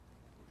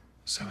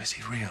So is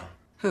he real?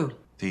 Who?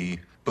 The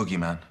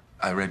boogeyman.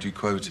 I read you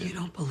quoted. You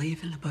don't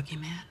believe in the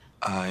boogeyman?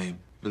 I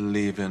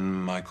believe in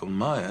Michael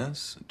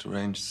Myers, a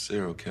deranged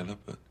serial killer,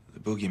 but the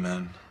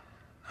boogeyman,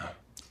 no.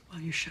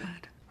 Well, you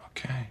should.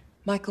 Okay.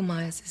 Michael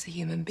Myers is a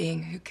human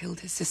being who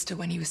killed his sister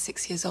when he was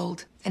 6 years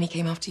old, and he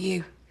came after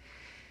you.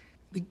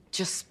 We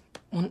just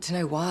want to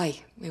know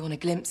why. We want a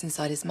glimpse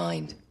inside his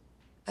mind.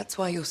 That's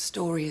why your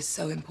story is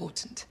so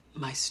important.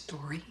 My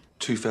story?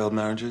 2 failed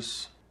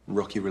marriages,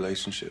 rocky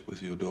relationship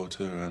with your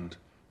daughter and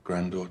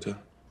granddaughter.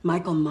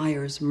 Michael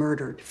Myers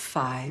murdered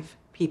 5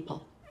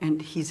 people. And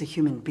he's a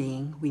human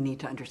being we need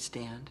to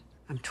understand.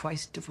 I'm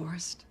twice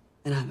divorced,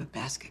 and I have a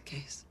basket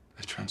case.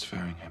 They're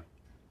transferring him.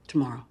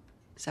 Tomorrow,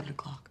 7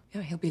 o'clock.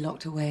 Yeah, he'll be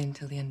locked away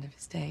until the end of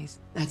his days.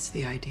 That's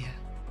the idea.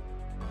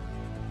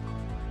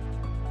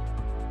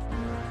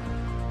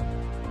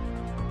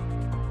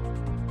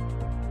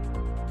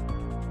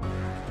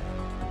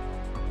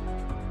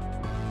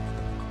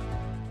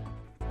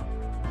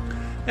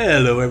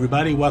 Hello,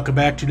 everybody. Welcome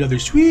back to another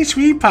sweet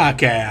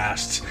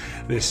podcast.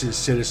 This is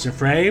Citizen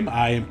Frame.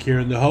 I am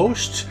Kieran, the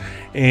host,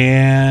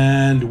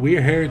 and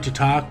we're here to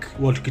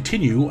to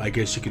continue, I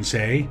guess you can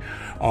say,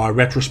 our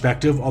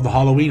retrospective of the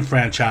Halloween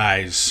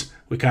franchise.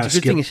 We kind of It's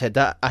a good thing you said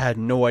that. I had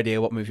no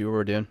idea what movie we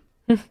were doing.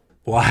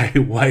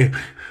 Why?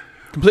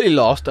 Completely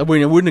lost. I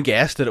mean, I wouldn't have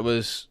guessed that it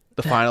was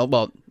the final,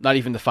 well, not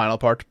even the final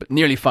part, but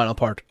nearly final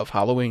part of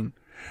Halloween.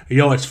 You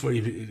know, it's funny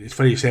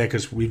you say it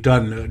because we've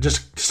done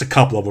just a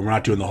couple of them. We're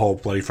not doing the whole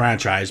bloody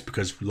franchise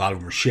because a lot of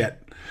them are shit.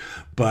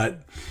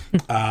 But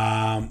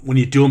when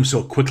you do them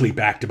so quickly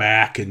back to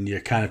back and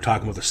you're kind of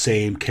talking about the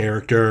same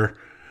character,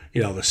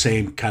 the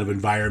same kind of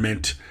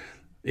environment,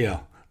 for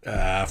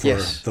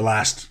the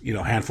last,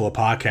 handful of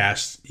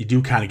podcasts, you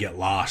do kind of get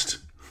lost.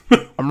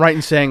 I'm right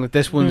in saying that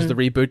this one's the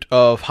reboot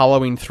of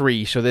Halloween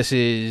 3, so this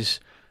is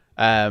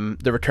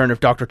the return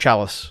of Dr.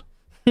 Chalice.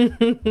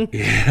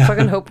 Yeah.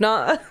 Fucking hope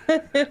not.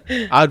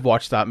 I'd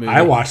watch that movie.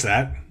 I watched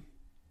that.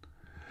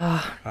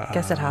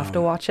 Guess I'd have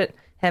to watch it.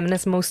 Him and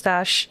his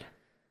mustache.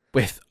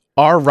 With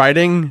our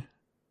writing,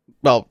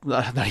 well,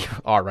 not even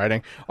our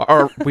writing.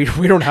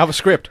 We don't have a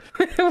script.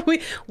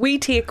 we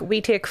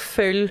take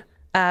full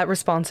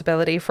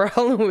responsibility for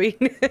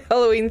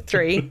Halloween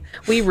 3.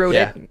 We wrote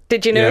it.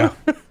 Did you know?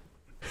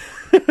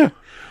 Yeah.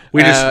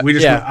 we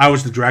just I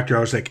was the director. I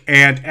was like,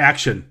 and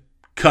action,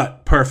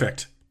 cut,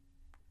 perfect.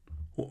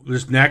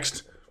 Just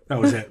next. That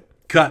was it.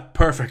 Cut.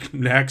 Perfect.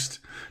 Next.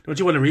 Don't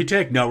you want to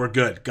retake? No, we're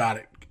good. Got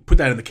it. Put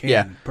that in the can.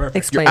 Yeah. Perfect.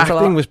 Explains Your a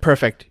lot. acting was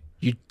perfect.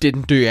 You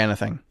didn't do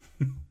anything.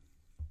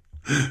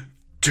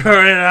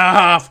 Turn it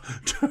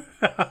off. Turn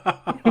it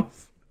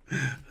off.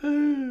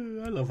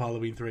 I love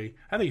Halloween 3.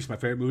 I think it's my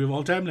favorite movie of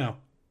all time now.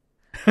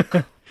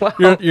 Wow.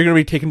 You're going to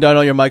be taking down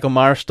all your Michael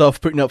Myers stuff,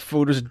 putting up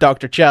photos of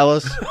Dr.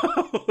 Chalice.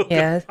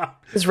 Yeah.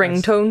 His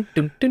ringtone.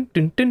 Dun, dun,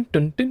 dun, dun,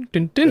 dun, dun,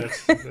 dun, dun.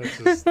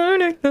 That's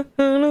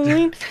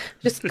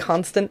Just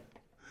constant.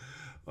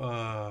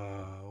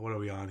 what are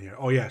we on here?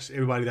 Oh, yes.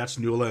 Everybody, that's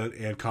Nuala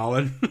and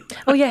Colin.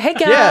 Oh yeah, hey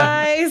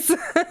guys.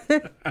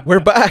 We're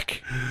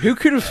back. Who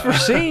could have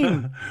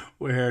foreseen?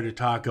 We're here to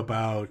talk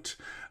about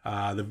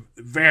the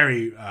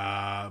very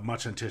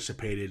much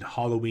anticipated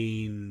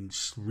Halloween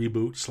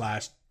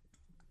reboot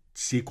 /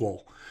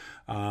 sequel.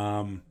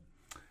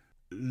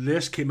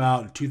 This came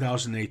out in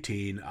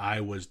 2018.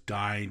 I was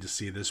dying to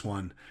see this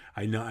one.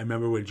 I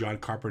remember when John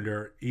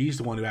Carpenter, he's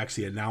the one who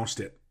actually announced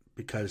it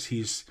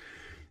because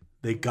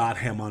they got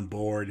him on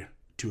board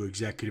to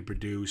executive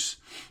produce,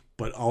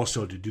 but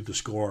also to do the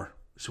score.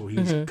 So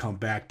he's come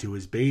back to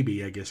his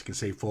baby, I guess you can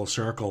say, full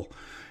circle.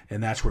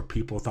 And that's where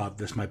people thought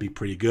this might be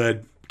pretty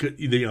good.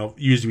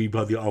 Usually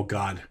we oh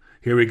God,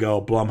 here we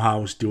go,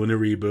 Blumhouse doing a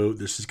reboot.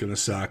 This is going to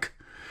suck.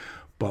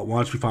 But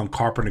once we found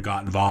Carpenter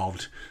got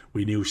involved,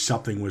 we knew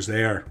something was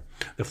there.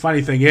 The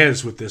funny thing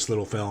is with this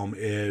little film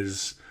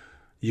is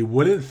you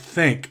wouldn't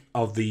think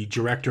of the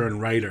director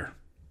and writer.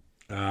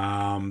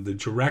 The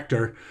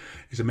director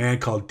is a man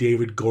called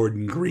David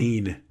Gordon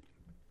Green.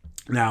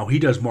 Now, he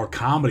does more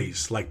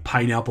comedies like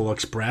Pineapple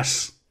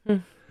Express.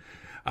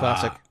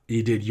 Classic.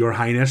 He did Your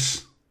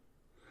Highness.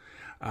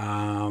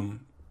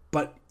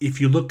 But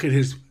if you look at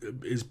his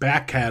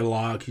back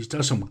catalog, he's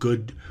done some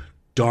good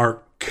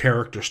dark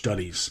character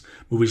studies.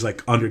 Movies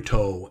like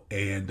Undertow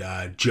and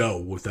Joe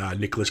with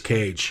Nicolas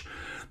Cage.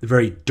 The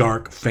very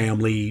dark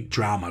family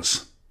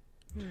dramas.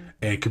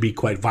 And it could be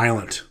quite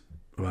violent.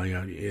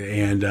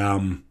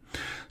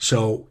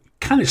 So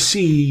kind of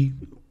see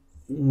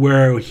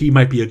where he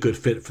might be a good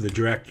fit for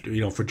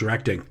the for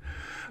directing.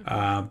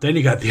 Then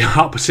you got the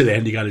opposite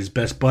end. You got his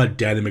best bud,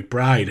 Danny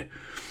McBride,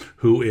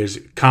 who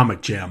is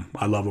Comic Jim.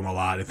 I love him a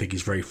lot. I think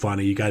he's very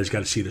funny. You guys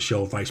got to see the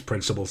show, Vice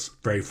Principals.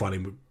 Very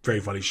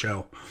funny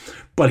show.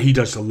 But he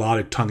does a lot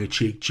of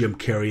tongue-in-cheek, Jim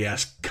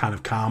Carrey-esque kind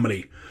of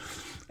comedy.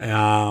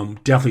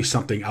 Definitely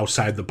something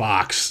outside the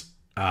box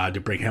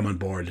to bring him on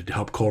board to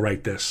help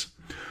co-write this.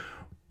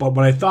 But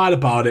when I thought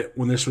about it,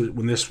 when this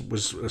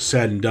was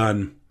said and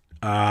done,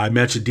 I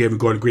mentioned David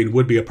Gordon Green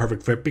would be a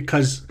perfect fit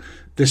because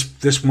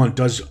this one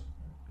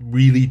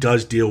really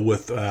does deal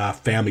with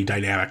family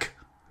dynamic.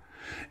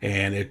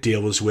 and it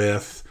deals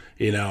with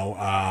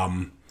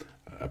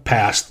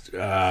past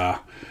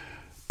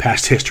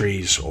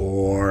histories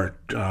or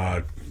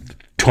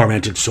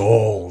tormented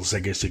souls, I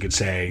guess you could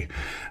say,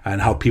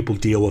 and how people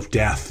deal with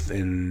death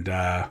and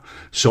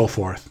so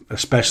forth.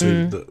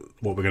 Especially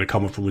what we're going to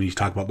come up with when you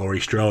talk about Laurie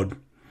Strode,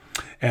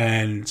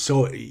 and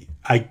so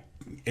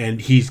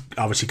he's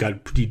obviously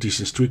got pretty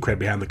decent street cred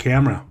behind the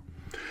camera.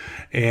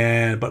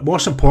 But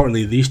most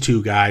importantly, these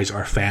two guys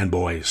are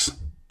fanboys.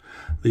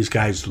 These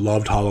guys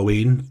loved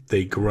Halloween.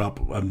 They grew up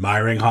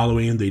admiring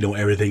Halloween. They know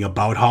everything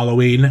about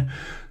Halloween.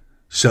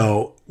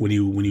 So when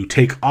you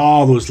take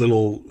all those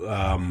little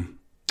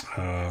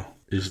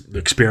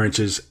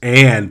experiences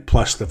and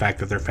plus the fact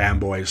that they're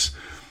fanboys,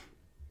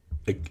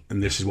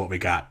 and this is what we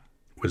got,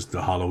 was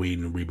the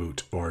Halloween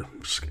reboot or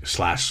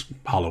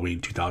 / Halloween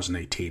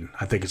 2018.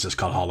 I think it's just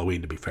called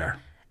Halloween, to be fair.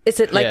 Is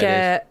it like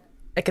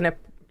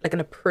an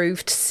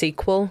approved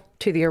sequel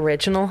to the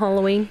original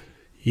Halloween?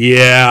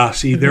 Yeah.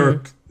 See,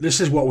 this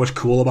is what was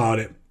cool about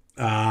it.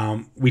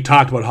 We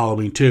talked about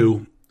Halloween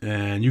 2,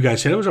 and you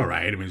guys said it was all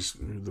right. I mean,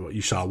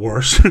 you saw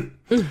worse.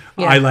 Yeah.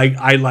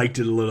 I liked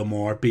it a little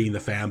more, being the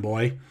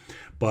fanboy.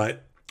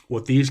 But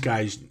what these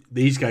guys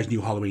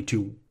knew Halloween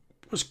 2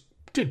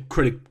 did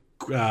pretty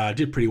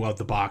well at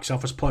the box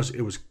office. Plus,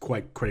 it was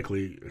quite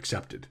critically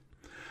accepted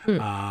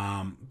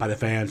by the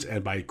fans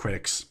and by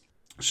critics.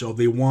 So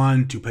they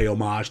wanted to pay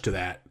homage to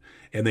that,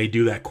 and they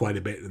do that quite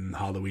a bit in the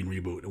Halloween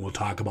reboot. And we'll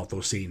talk about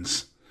those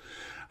scenes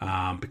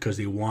because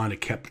they want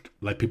to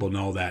let people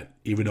know that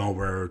even though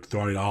we're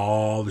throwing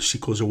all the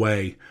sequels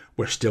away,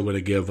 we're still going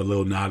to give a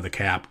little nod of the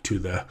cap to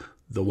the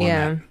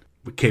one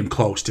that came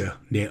close to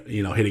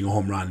hitting a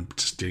home run,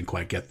 just didn't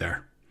quite get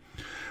there,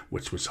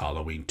 which was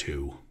Halloween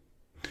 2.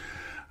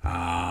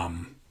 But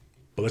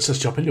let's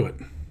just jump into it.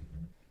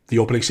 The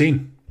opening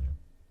scene.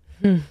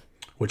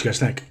 What do you guys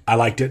think? I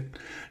liked it.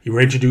 You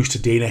were introduced to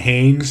Dana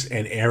Haynes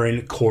and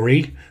Aaron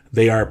Corey.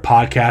 They are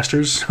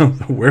podcasters.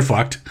 We're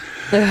fucked.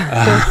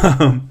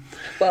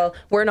 Well,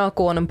 we're not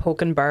going and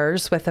poking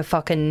bears with a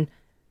fucking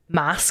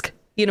mask.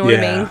 You know what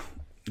I mean?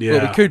 Yeah.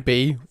 Well, we could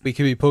be. We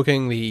could be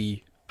poking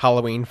the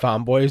Halloween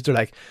fanboys. They're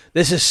like,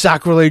 this is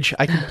sacrilege.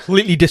 I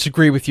completely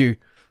disagree with you.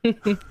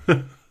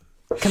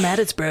 Come at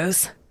us,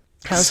 bros.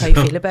 Tell us how you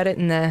feel about it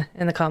in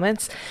the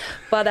comments.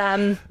 But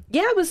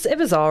it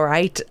was all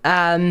right.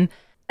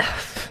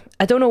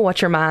 I don't know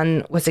what your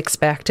man was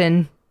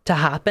expecting to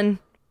happen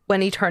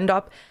when he turned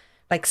up.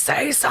 Like,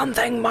 say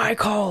something,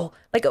 Michael.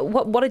 Like,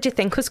 what did you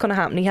think was going to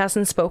happen? He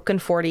hasn't spoken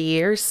 40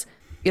 years.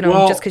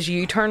 Just because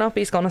you turn up,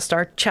 he's going to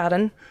start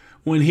chatting.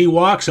 When he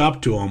walks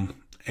up to him,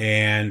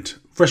 and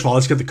first of all,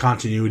 let's get the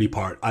continuity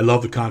part. I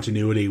love the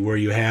continuity where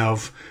you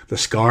have the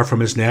scar from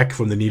his neck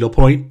from the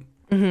needlepoint,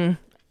 and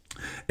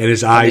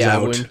his eyes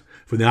out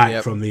from the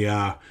eye, from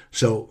the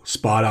so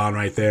spot on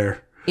right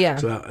there. Yeah,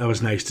 so that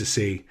was nice to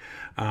see.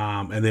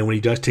 And then when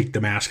he does take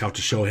the mask out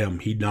to show him,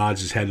 he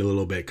nods his head a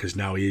little bit because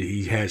now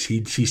he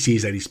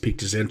sees that he's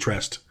piqued his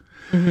interest.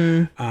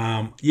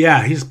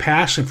 His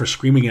passion for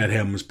screaming at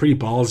him was pretty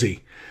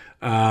ballsy.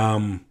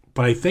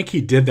 But I think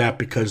he did that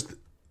because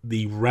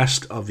the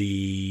rest of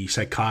the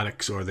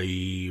psychotics or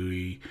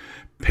the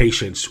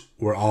patients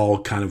were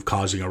all kind of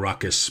causing a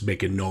ruckus,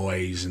 making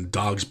noise and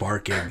dogs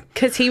barking.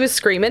 Because he was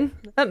screaming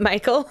at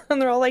Michael,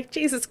 and they're all like,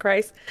 Jesus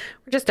Christ,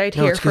 we're just out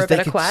here for a bit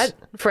of quiet,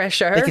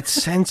 fresh air. They could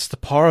sense the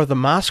power of the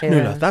mask,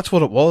 Nuala. That's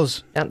what it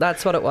was. Yeah,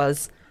 that's what it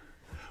was.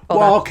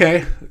 Well,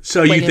 okay.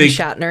 So you think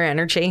Shatner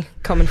energy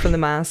coming from the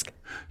mask.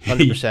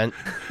 100%.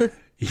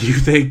 You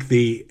think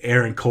the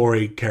Aaron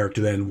Corey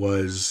character then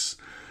was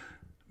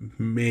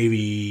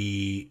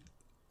maybe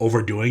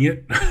overdoing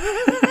it?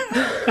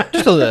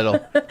 Just a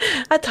little.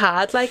 A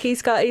tad. Like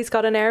he's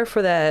got an air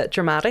for the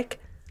dramatic.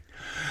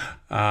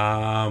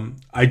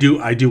 I do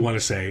want to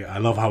say I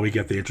love how we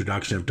get the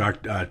introduction of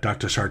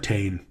Dr.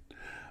 Sartain.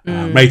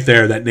 Right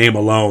there, that name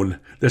alone.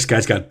 This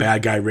guy's got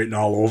bad guy written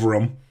all over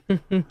him.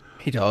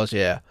 He does,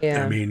 yeah.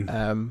 Yeah. I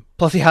mean,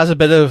 plus he has a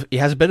bit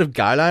of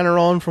guy liner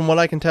on, from what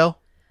I can tell.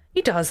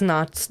 He does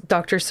not.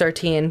 Dr.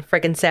 Sartain,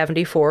 friggin'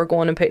 74,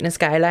 going and putting his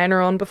guy liner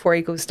on before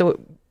he goes to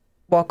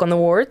walk on the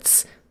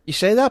wards. You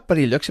say that, but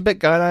he looks a bit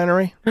guy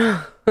linery.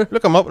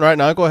 Look him up right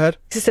now. Go ahead.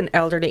 He's just an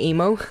elderly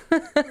emo.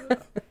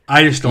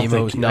 I just don't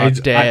Emo's think not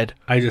dead.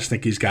 I just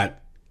think he's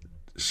got,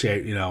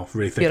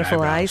 really thick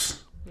beautiful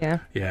eyebrows. eyes.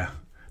 Yeah,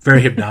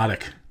 very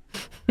hypnotic.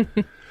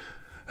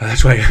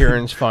 That's why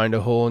Kieran's found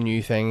a whole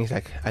new thing. He's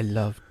like, I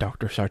love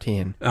Dr.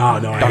 Sartain. Oh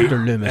no, Dr.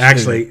 Loomis.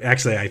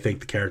 Actually, I think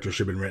the character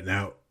should have been written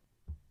out.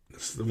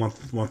 That's the one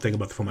thing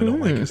about the film I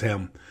don't like is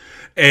him.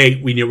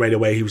 We knew right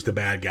away he was the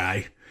bad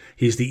guy.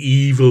 He's the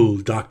evil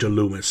Dr.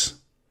 Loomis.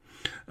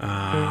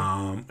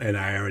 And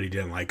I already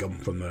didn't like him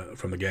from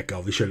the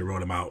get-go. They should have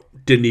wrote him out.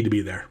 Didn't need to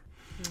be there.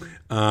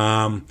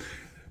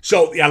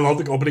 So, I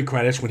love the opening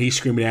credits when he's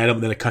screaming at him,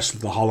 and then it cuts to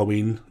the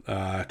Halloween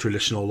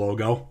traditional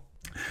logo.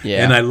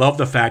 Yeah. And I love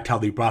the fact how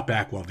they brought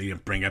back, they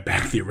didn't bring it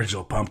back, the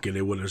original pumpkin.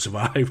 It wouldn't have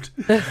survived.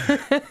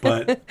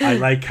 But I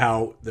like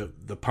how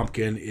the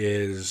pumpkin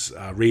is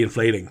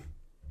reinflating.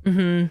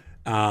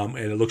 And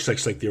it looks like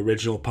it's like the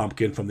original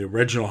pumpkin from the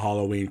original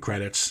Halloween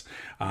credits.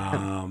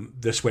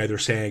 This way, they're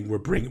saying we're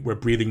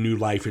breathing new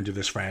life into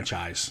this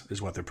franchise.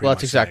 Is what they're pretty Well,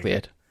 much that's exactly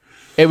saying. it.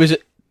 It was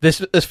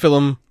this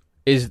film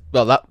is,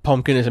 well, that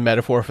pumpkin is a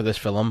metaphor for this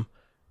film.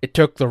 It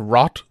took the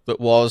rot that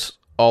was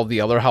all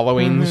the other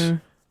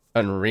Halloweens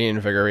and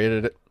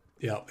reinvigorated it.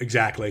 Yeah,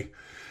 exactly.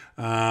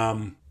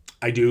 And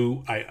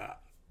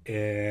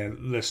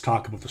let's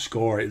talk about the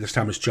score. This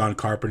time it's John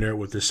Carpenter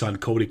with his son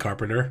Cody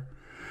Carpenter.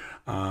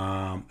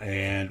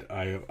 And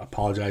I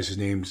apologize, his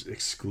name's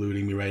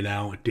excluding me right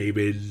now.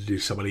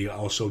 David, somebody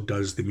also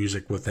does the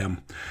music with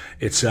them.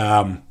 It's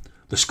the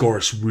score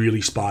is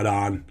really spot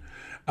on.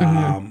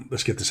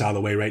 Let's get this out of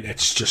the way, right?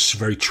 It's just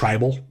very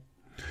tribal.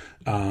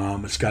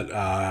 It's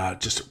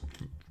got just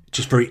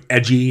very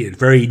edgy and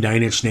very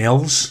Nine Inch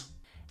Nails.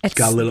 It's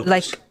got a little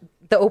like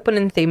the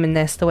opening theme in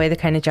this, the way they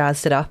kind of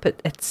jazzed it up.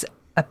 It's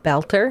a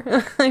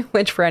belter,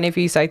 which for any of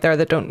you out there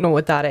that don't know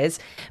what that is,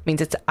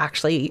 means it's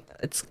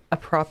a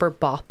proper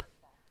bop.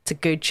 It's a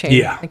good tune.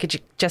 Yeah. Like, could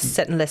you just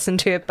sit and listen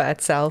to it by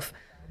itself?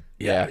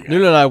 Yeah.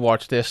 Nuala and I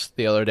watched this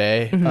the other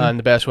day, and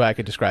the best way I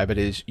could describe it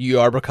is you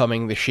are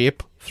becoming the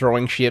shape,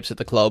 throwing shapes at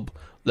the club,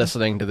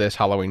 listening to this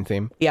Halloween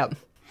theme. Yep.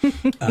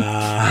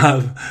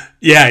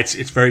 Yeah,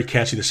 it's very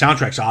catchy. The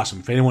soundtrack's awesome.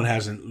 If anyone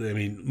hasn't, I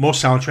mean,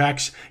 most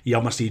soundtracks, you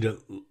almost need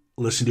to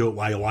listen to it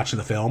while you're watching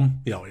the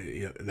film.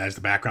 That's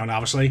the background,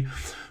 obviously.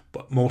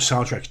 But most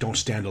soundtracks don't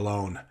stand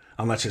alone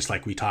unless it's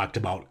like we talked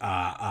about,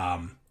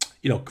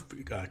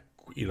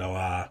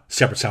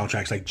 separate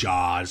soundtracks like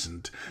Jaws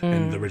and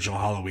the original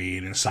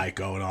Halloween and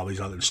Psycho and all these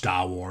other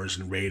Star Wars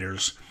and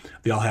Raiders.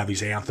 They all have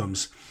these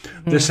anthems.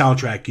 This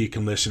soundtrack you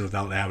can listen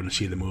without having to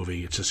see the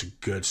movie. It's just a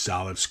good,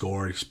 solid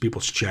score. People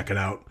should check it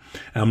out.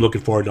 And I'm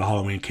looking forward to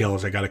Halloween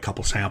Kills. I got a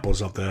couple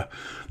samples of the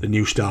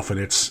new stuff,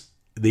 and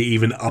they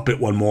even up it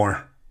one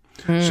more.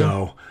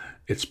 So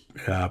it's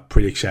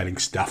pretty exciting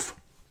stuff.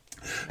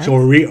 Nice.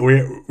 So we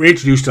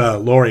introduced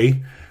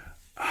Laurie.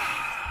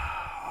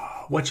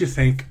 What do you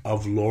think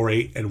of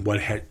Laurie and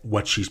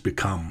what she's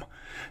become?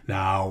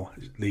 Now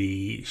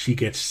she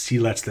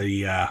lets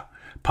the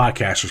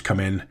podcasters come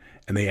in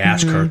and they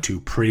ask her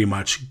to pretty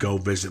much go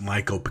visit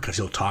Michael because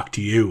he'll talk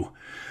to you,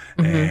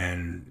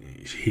 and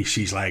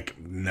she's like,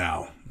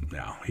 no,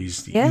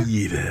 he's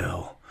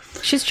evil.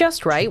 She's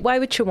just right. Why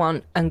would she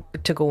want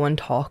to go and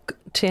talk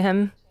to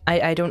him?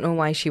 I don't know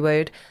why she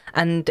would.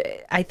 And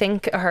I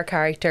think her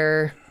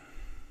character,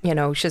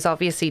 she's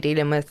obviously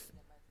dealing with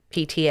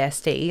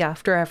PTSD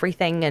after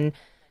everything and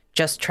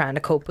just trying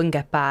to cope and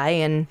get by,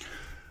 and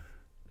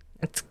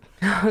it's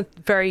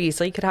very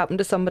easily could happen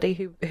to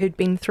somebody who'd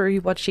been through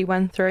what she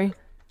went through.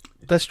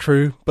 That's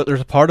true, but there's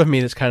a part of me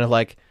that's kind of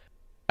like,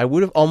 I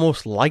would have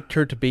almost liked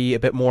her to be a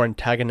bit more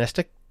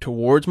antagonistic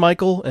towards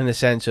Michael, in the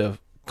sense of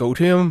go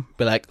to him,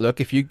 be like, look,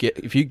 if you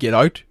get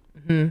out,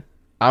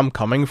 I'm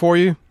coming for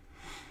you.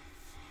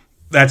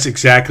 That's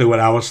exactly what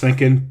I was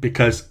thinking,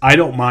 because I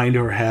don't mind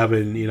her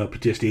having,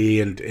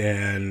 PTSD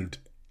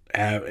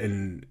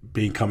and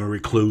becoming a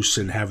recluse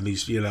and having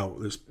these,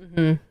 this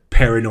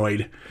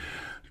paranoid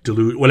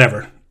delusion,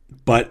 whatever.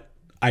 But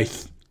I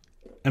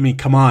mean,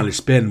 come on, it's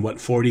been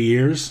 40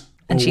 years,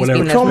 and she's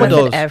whatever. been living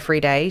with it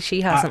every day.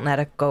 She hasn't let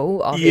it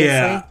go, obviously.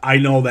 Yeah, I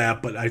know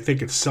that, but I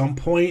think at some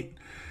point,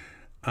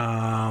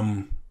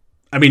 I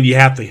mean, you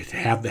have to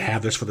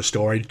have this for the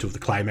story, to the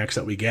climax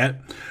that we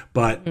get,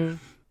 but.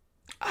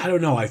 I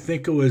don't know. I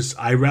think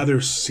I rather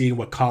see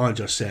what Colin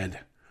just said,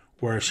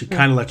 where she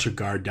kind of lets her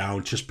guard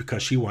down just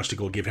because she wants to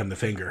go give him the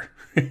finger,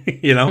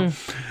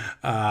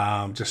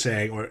 just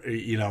saying, or,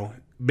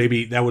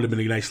 maybe that would have been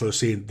a nice little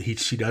scene.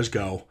 She does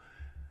go,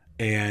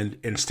 and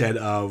instead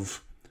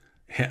of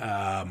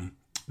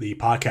the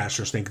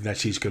podcasters thinking that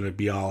she's going to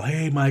be all,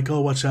 hey,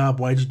 Michael, what's up?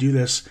 Why'd you do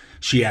this?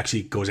 She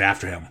actually goes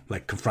after him,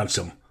 like confronts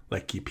him,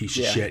 like, you piece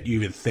of shit. You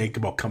even think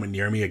about coming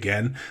near me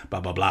again, blah,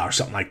 blah, blah, or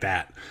something like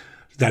that.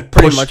 That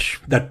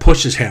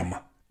pushes him.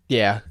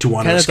 Yeah, to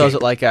want to kind of escape. does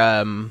it like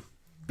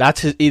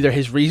that's either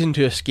his reason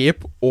to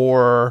escape,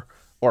 or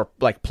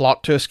like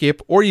plot to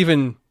escape, or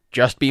even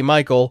just be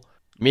Michael,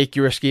 make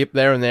your escape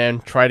there and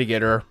then try to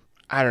get her.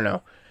 I don't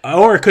know.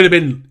 Or it would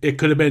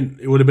have been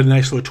a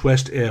nice little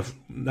twist, if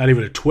not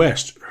even a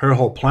twist. Her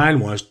whole plan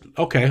was,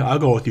 okay, I'll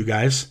go with you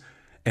guys,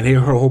 and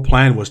her whole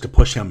plan was to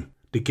push him,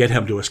 to get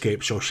him to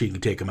escape so she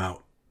can take him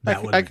out.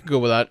 I could go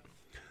with that,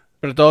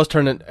 but it does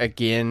turn it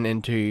again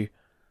into.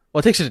 Well,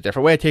 it takes it a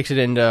different way. It takes it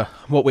into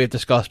what we've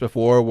discussed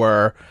before,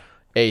 where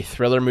a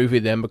thriller movie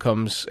then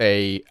becomes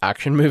a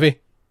action movie.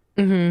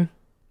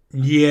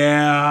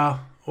 Yeah,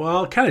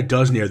 well, it kind of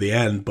does near the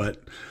end,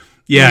 but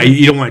yeah,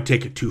 you don't want to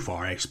take it too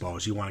far, I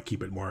suppose. You want to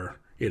keep it more,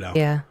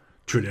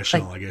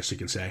 traditional, I guess you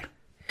can say.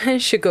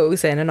 She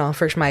goes in and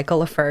offers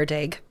Michael a fur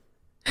dig.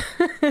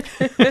 And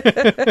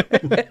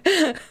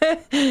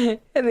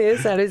the other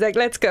side is like,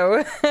 let's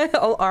go.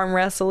 I'll arm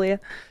wrestle you.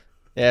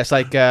 Yeah, it's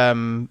like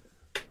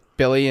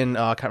Billy and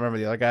I can't remember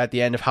the other guy at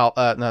the end of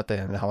not the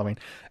end of Halloween,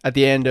 at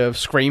the end of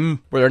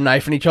Scream, where they're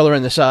knifing each other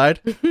in the side.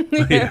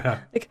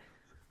 Yeah. Like,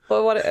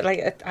 well,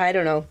 I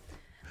don't know.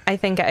 I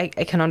think I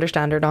can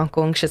understand her not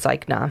going. She's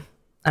like, nah,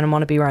 and I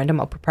want to be around him.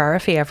 I'll prepare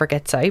if he ever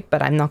gets out,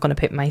 but I'm not going to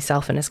put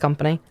myself in his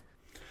company.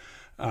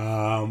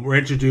 We're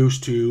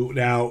introduced to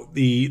now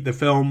the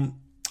film.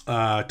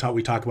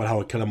 We talk about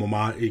how it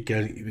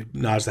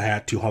nods the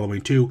hat to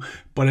Halloween 2,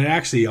 but it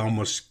actually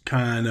almost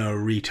kind of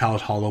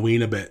retells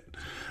Halloween a bit.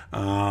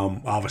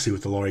 Obviously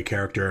with the Laurie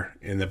character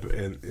in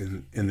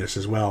this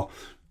as well.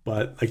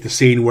 But like the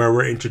scene where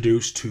we're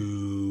introduced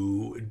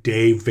to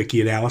Dave, Vicky,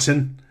 and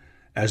Allison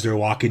as they're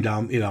walking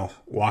down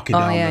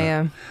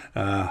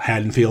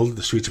Haddonfield,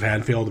 the streets of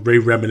Haddonfield, very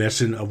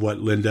reminiscent of what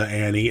Linda,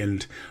 Annie,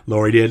 and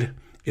Laurie did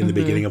in the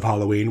beginning of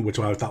Halloween, which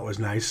I thought was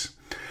nice.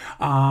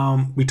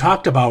 We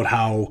talked about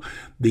how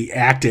the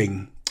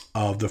acting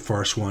of the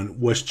first one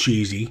was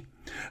cheesy,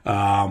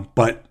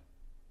 but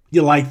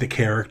you like the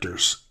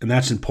characters, and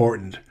that's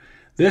important.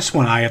 This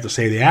one, I have to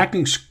say, the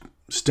acting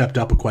stepped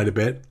up quite a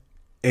bit,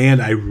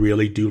 and I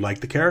really do like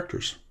the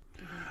characters.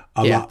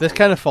 This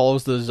kind of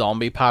follows the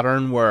zombie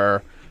pattern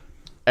where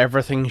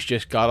everything's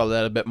just got a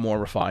little bit more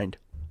refined.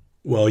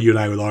 Well, you and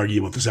I would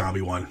argue about the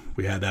zombie one.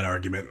 We had that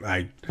argument.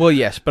 Well,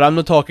 yes, but I'm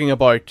not talking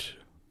about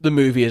the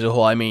movie as a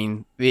whole. I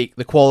mean, the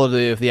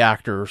quality of the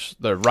actors,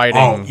 the writing.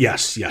 Oh,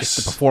 yes. Just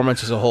the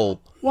performance as a whole.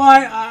 Well,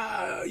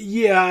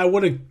 I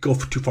wouldn't go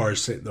too far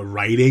as say the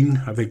writing.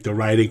 I think the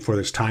writing for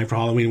this time for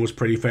Halloween was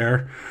pretty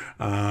fair.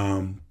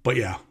 But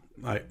yeah,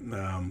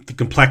 the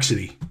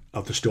complexity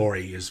of the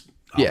story is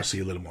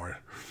obviously a little more.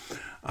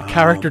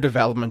 Character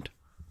development.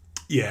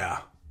 Yeah.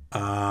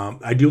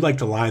 I do like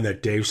the line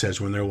that Dave says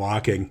when they're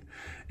walking,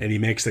 and he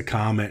makes the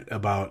comment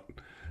about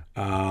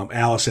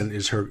Allison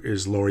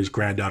is Laurie's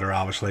granddaughter,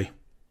 obviously.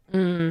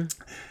 Mm.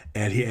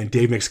 And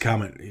Dave makes a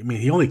comment. I mean,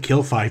 he only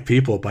killed 5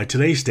 people by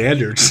today's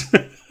standards.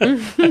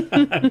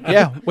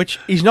 Yeah, which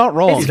he's not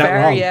wrong. It's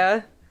fair, wrong.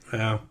 Yeah.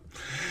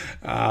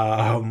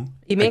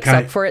 He makes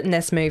up for it in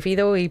this movie,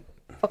 though. He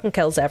fucking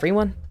kills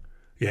everyone.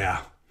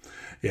 Yeah.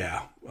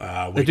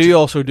 They do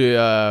also do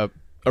a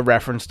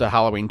reference to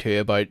Halloween 2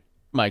 about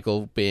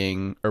Michael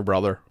being her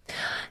brother.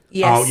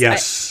 Yes. Oh,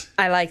 yes.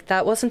 I like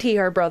that. Wasn't he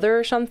her brother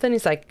or something?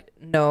 He's like,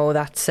 no,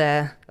 that's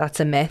a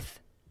myth.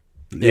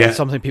 Yeah,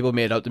 something people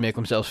made up to make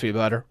themselves feel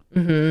better.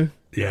 Mm-hmm.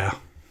 Yeah.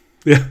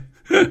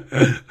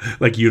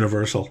 Like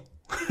Universal.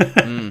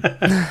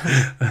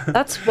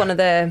 That's one of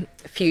the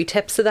few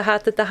tips of the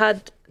hat that they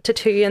had to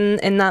do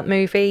in that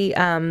movie.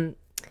 They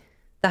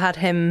had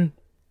him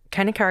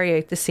kind of carry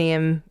out the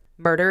same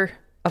murder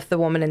of the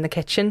woman in the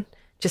kitchen,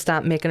 just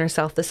making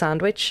herself the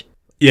sandwich.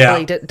 Yeah. Well,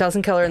 he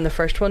doesn't kill her in the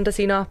first one, does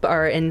he not?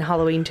 Or in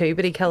Halloween 2,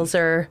 but he kills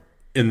her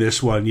in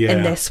this one, yeah.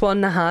 In this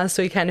one,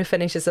 so he kind of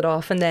finishes it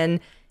off, and then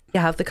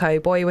you have the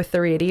cowboy with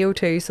the radio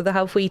too. So they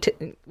have wee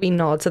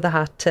nods of the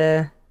hat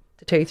to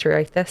 2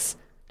 throughout this.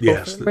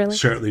 Yes, really.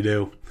 Certainly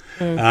do.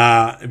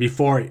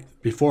 Before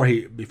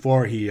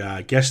he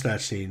gets that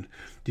scene,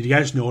 did you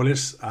guys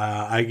notice?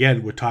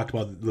 Again, we talked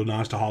about the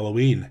nods to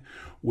Halloween,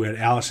 where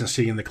Allison's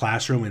sitting in the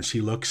classroom and she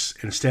looks,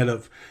 instead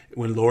of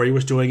when Laurie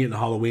was doing it in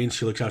Halloween,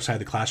 she looks outside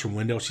the classroom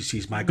window. She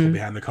sees Michael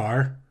behind the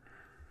car.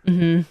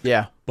 Mm-hmm.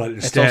 Yeah, but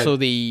instead, it's also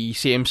the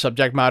same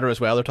subject matter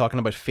as well. They're talking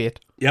about fate.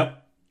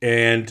 Yep,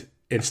 and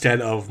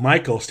instead of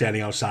Michael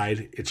standing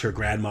outside, it's her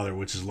grandmother,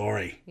 which is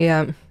Laurie.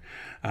 Yeah,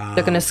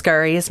 looking as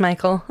scary as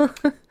Michael.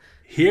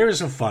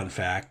 Here's a fun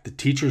fact: the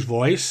teacher's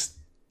voice,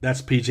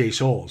 that's PJ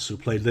Soles, who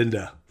played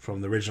Linda from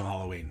the original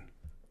Halloween.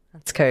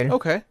 That's cool.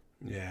 Okay.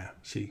 Yeah,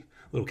 see,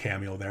 little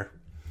cameo there.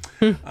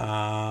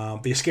 The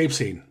escape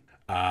scene,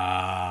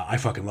 I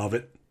fucking love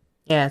it.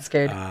 Yeah, it's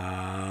good.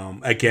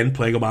 Again,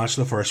 playing homage to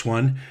the first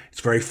one.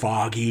 It's very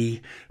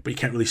foggy, but you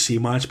can't really see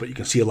much. But you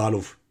can see a lot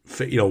of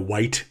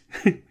white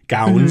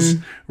gowns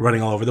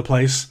running all over the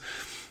place.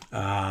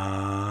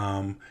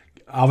 Obviously,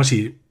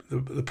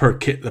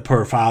 the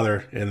poor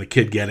father and the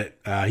kid get it.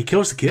 He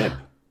kills the kid.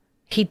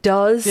 He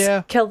does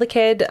kill the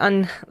kid,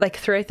 and like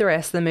throughout the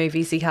rest of the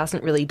movies, he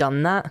hasn't really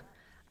done that.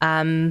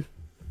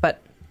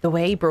 But the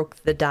way he broke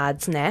the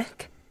dad's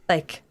neck,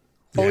 like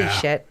holy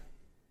shit.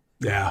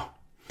 Yeah.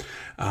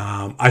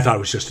 I thought it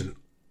was just an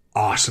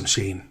awesome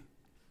scene.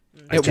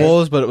 It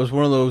was, but it was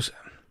one of those.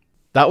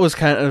 That was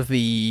kind of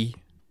the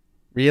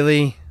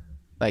really,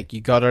 like,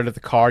 you got out of the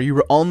car, you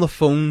were on the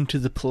phone to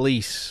the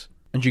police,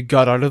 and you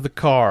got out of the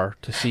car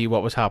to see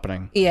what was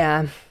happening.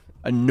 Yeah.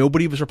 And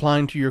nobody was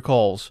replying to your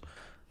calls,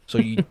 so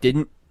you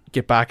didn't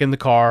get back in the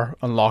car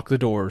and lock the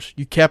doors.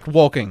 You kept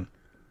walking.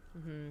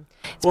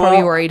 He's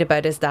probably worried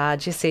about his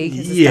dad, you see,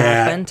 because his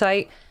dad went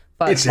out.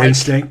 But it's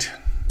instinct.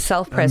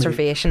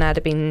 Self-preservation. I'd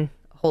have been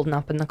holding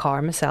up in the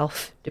car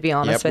myself, to be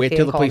honest with you. Wait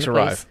till the police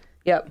arrive.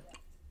 Yep.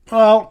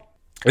 Well,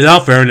 in all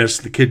fairness,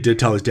 the kid did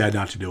tell his dad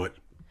not to do it.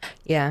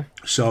 Yeah.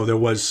 So there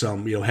was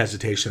some,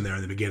 hesitation there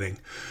in the beginning.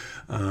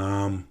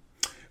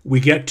 We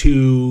get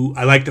to,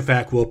 I like the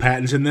fact Will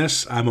Patton's in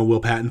this. I'm a Will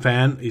Patton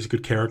fan. He's a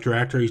good character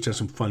actor. He's done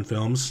some fun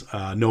films.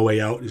 No Way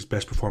Out, his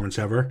best performance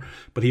ever.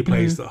 But he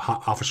plays the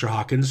Officer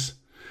Hawkins,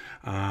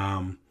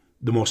 the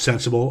most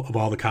sensible of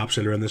all the cops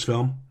that are in this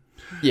film.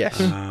 Yes.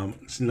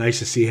 It's nice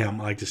to see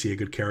him. I like to see a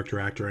good character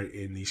actor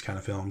in these kind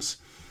of films.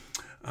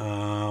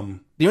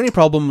 The only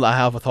problem I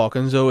have with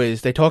Hawkins, though,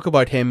 is they talk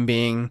about him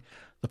being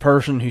the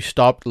person who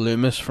stopped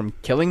Loomis from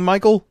killing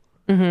Michael?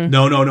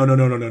 No.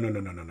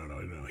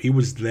 He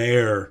was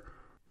there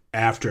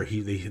after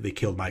they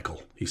killed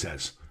Michael. He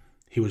says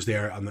he was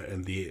there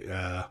in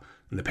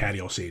the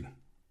patio scene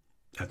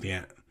at the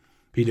end.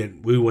 He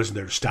wasn't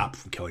there to stop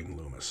from killing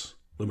Loomis.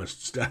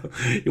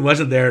 He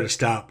wasn't there to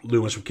stop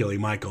Loomis from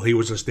killing Michael. He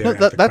was just there.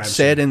 That's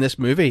said in this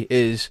movie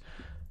is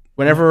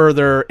whenever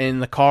they're in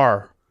the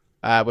car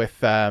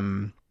with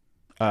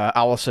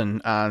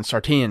Allison and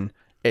Sartain,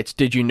 it's,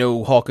 did you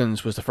know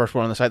Hawkins was the first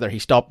one on the side there? He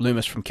stopped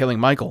Loomis from killing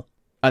Michael.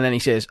 And then he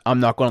says, I'm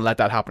not going to let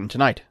that happen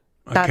tonight.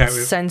 That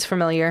sounds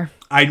familiar.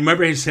 I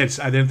remember he said,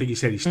 I didn't think he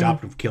said he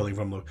stopped him from killing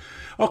from Loomis.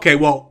 Okay,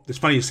 well, it's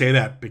funny you say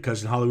that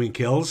because in Halloween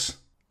Kills,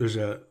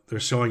 they're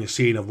showing a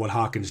scene of what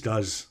Hawkins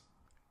does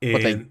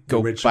in the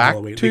original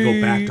Halloween. They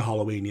go back to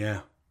Halloween,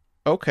 yeah.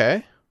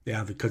 Okay.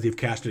 Yeah, because they've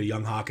casted a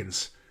young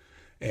Hawkins.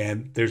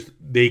 And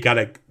they've got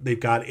a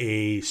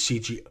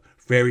CG,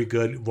 very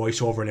good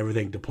voiceover and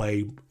everything to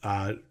play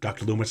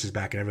Dr. Loomis is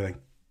back and everything.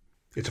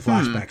 It's a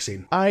flashback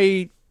scene.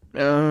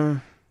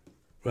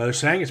 Well, they're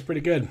saying it's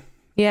pretty good.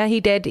 Yeah, he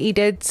did. He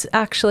did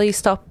actually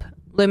stop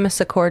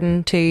Loomis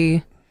according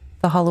to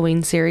the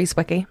Halloween series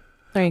wiki.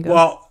 There you go.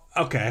 Well,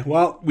 okay.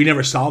 Well, we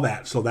never saw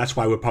that, so that's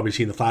why we're probably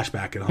seeing the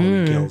flashback in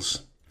Halloween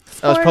Kills.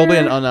 That was probably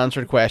an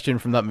unanswered question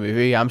from that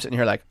movie. I'm sitting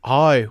here like,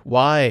 how?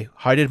 Why?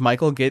 How did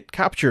Michael get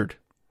captured?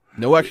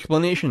 No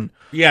explanation.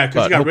 Yeah,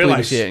 because you got to realize.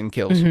 We see it in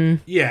Kills.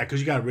 Mm-hmm. Yeah, because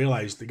you got to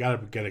realize they got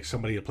to get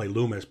somebody to play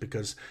Loomis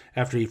because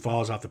after he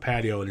falls off the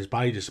patio and his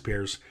body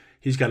disappears,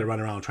 he's got to run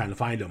around trying to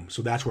find him.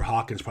 So that's where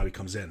Hawkins probably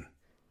comes in.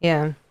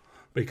 Yeah.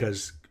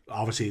 Because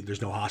obviously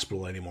there's no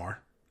hospital anymore.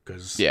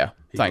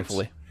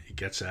 Thankfully. He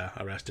gets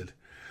arrested.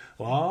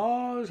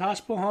 Well, there's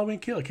hospital Halloween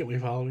Kill. I can't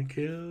wait for Halloween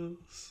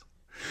Kills.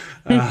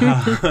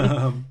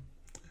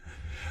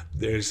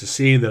 There's a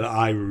scene that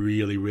I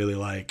really, really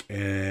like,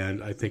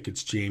 and I think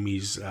it's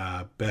Jamie's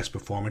best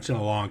performance in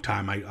a long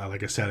time.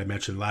 Like I said, I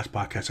mentioned in the last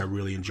podcast, I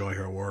really enjoy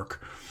her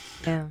work.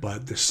 Yeah.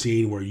 But the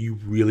scene where you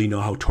really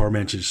know how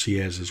tormented she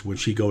is when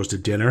she goes to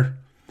dinner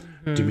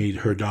to meet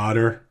her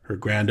daughter, her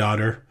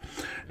granddaughter,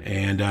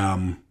 and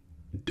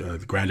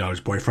the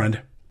granddaughter's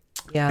boyfriend.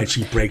 Yeah. And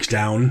she breaks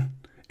down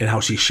and how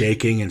she's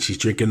shaking and she's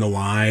drinking the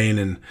wine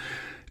and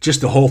just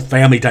the whole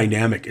family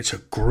dynamic. It's a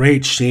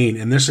great scene.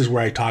 And this is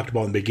where I talked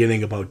about in the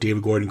beginning about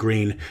David Gordon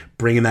Green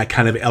bringing that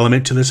kind of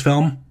element to this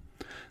film.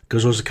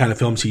 Because those are the kind of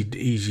films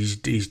he's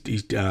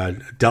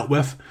dealt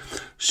with.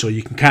 So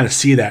you can kind of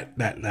see that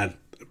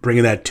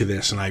bringing that to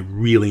this. And I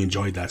really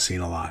enjoyed that scene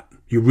a lot.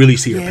 You really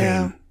see her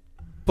pain.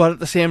 But at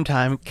the same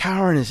time,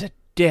 Karen is a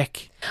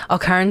dick. Oh,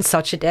 Karen's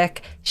such a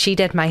dick. She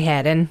did my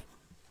head in.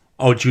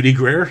 Oh, Judy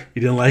Greer?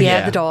 You didn't like it?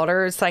 Yeah, the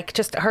daughter is like,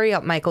 just hurry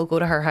up, Michael, go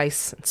to her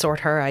house and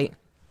sort her out.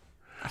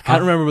 I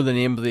can't remember the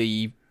name of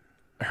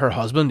her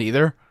husband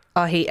either.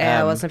 Oh,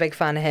 I wasn't a big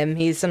fan of him.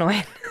 He's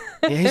annoying.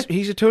 Yeah,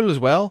 he's a tool as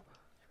well.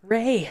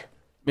 Ray.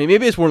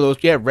 Maybe it's one of those.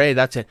 Yeah, Ray.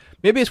 That's it.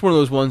 Maybe it's one of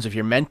those ones. If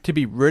you're meant to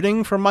be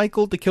rooting for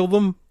Michael to kill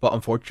them, but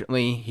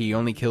unfortunately, he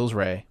only kills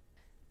Ray.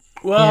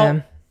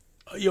 Well,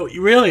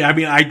 really, I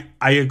mean,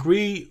 I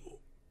agree.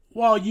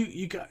 Well,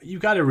 you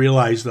got to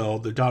realize though,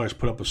 the daughter's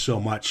put up with so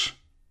much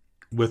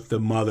with the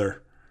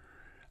mother,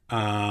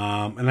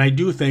 and I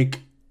do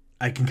think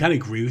I can kind of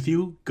agree with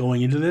you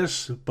going into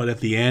this, but at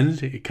the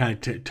end, it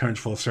kind of turns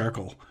full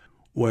circle,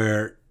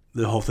 where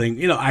the whole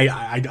thing. I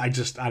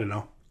don't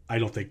know. I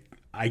don't think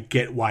I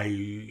get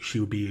why she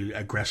would be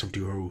aggressive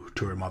to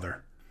her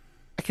mother.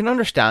 I can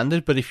understand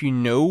it, but if you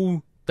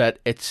know that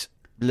it's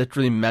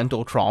literally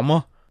mental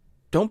trauma,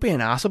 don't be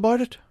an ass about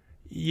it.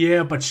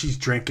 Yeah, but she's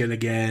drinking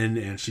again,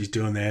 and she's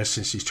doing this,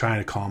 and she's trying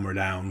to calm her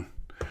down.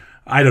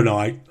 I don't know.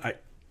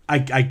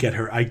 I get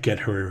her. I get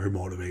her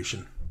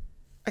motivation.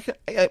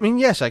 I mean,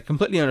 yes, I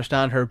completely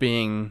understand her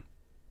being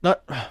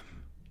not.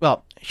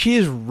 Well, she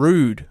is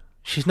rude.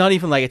 She's not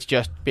even like it's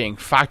just being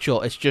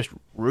factual. It's just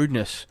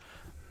rudeness.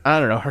 I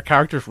don't know. Her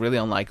character's really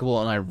unlikable,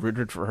 and I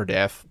rooted for her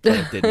death, but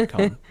it didn't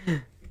come.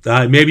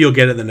 Maybe you'll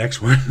get it in the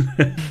next one.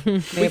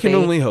 We can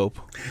only hope.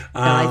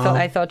 No,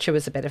 I thought she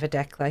was a bit of a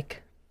dick,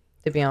 like,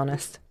 to be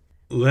honest.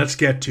 Let's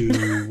get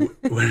to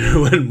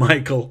when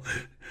Michael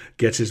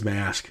gets his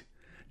mask.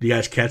 Do you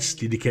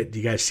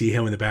guys see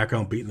him in the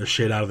background beating the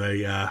shit out of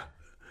the?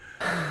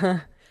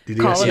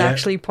 Colin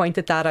actually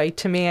pointed that out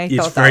to me. I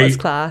thought that was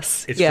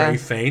class. It's very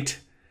faint.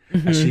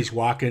 As she's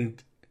walking,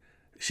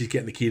 she's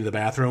getting the key to the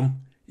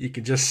bathroom. You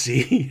can just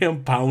see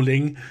him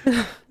pounding,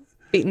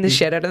 beating the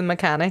shit out of the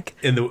mechanic.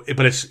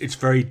 But it's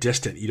very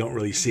distant. You don't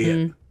really see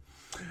it.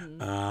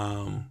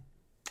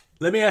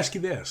 Let me ask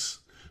you this.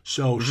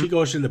 So she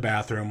goes in the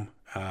bathroom.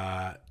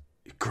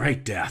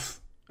 Great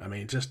death. I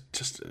mean,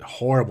 just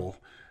horrible.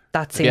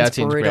 That seems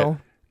brutal.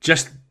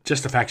 Just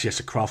the fact she has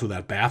to crawl through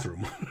that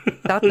bathroom.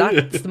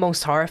 That's the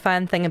most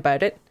horrifying thing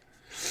about it.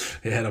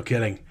 Yeah, no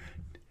kidding.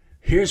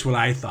 Here's what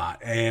I thought,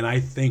 and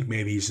I think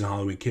maybe he's in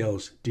Halloween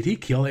Kills. Did he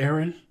kill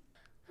Aaron?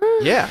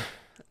 Yeah.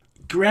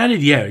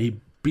 Granted, yeah, he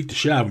beat the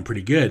shit out of him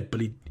pretty good,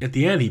 but at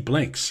the end he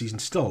blinks. He's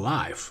still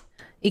alive.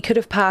 He could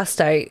have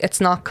passed out. It's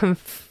not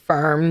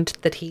confirmed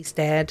that he's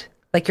dead.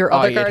 Like your Oh,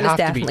 other you'd girl is have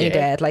to be definitely dead.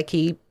 dead. Like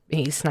he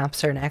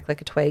snaps her neck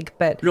like a twig.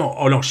 But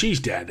No, she's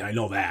dead. I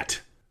know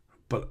that.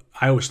 But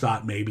I always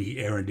thought maybe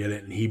Aaron did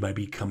it, and he might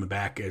be coming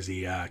back as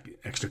the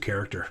extra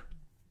character.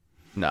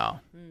 No.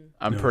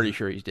 I'm pretty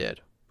sure he's dead.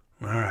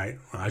 All right.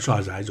 Well, I saw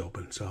his eyes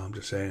open, so I'm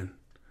just saying.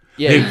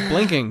 Yeah, he's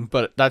blinking,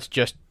 but that's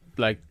just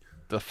like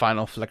the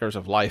final flickers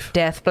of life.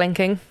 death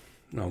blinking.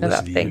 No, that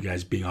listen to thing. you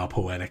guys being all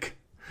poetic.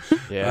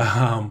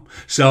 Yeah.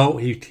 So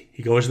he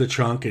goes to the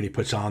trunk and he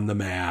puts on the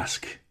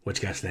mask.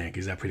 What you guys think?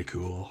 Is that pretty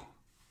cool?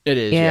 It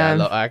is, Yeah.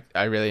 yeah.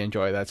 I really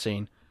enjoy that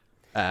scene.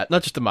 Not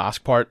just the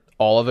mask part,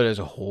 all of it as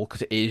a whole,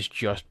 because it is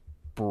just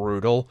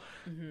brutal.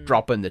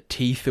 Dropping the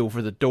teeth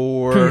over the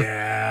door,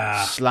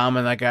 Yeah.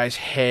 slamming that guy's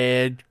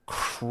head,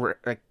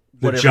 like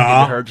The whatever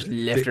jaw. her, just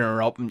lifting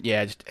her up, and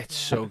yeah, it's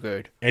so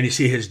good. And you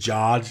see his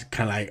jaw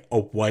kind of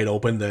like wide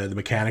open, the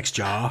mechanic's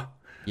jaw.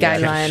 Guy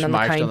Yeah, lying on the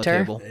smashed counter.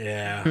 table.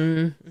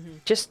 Yeah.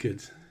 Just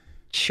Good.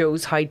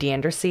 shows how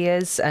dangerous he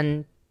is,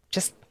 and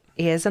just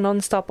he is an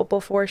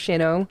unstoppable force, you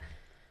know,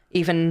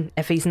 even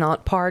if he's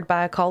not powered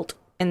by a cult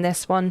in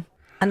this one.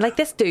 And like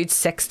this dude's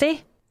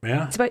 60.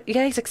 Yeah. It's about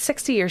he's like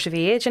 60 years of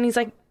age, and he's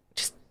like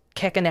just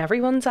kicking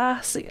everyone's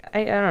ass.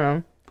 I don't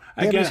know.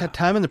 I Yeah, but he's guess. had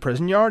time in the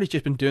prison yard. He's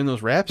just been doing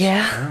those reps.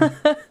 Yeah,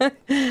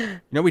 You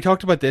know, we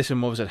talked about this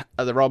in, what was it,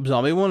 the Rob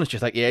Zombie one. It's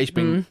just like, yeah, he's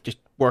been just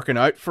working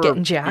out for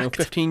Getting jacked.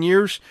 15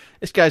 years.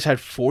 This guy's had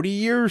 40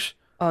 years.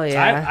 oh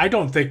yeah. I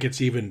don't think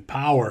it's even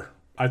power.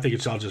 I think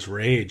it's all just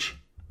rage.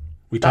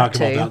 We That talked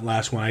about too. that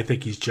last one. I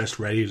think he's just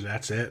ready.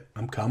 That's it.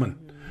 I'm coming.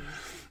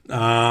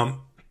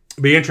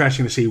 Be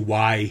interesting to see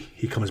why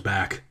he comes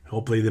back.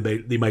 Hopefully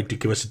they might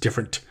give us a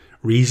different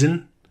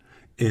reason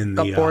in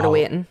Got the bored of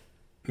waiting.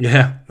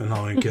 Yeah, in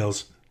Halloween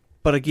Kills.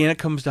 But again, it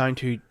comes down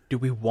to, do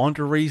we want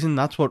a reason?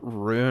 That's what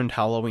ruined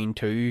Halloween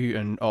 2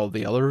 and all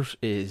the others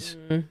is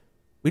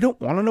we don't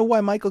want to know why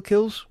Michael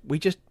kills. We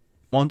just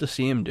want to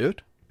see him do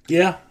it.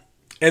 Yeah,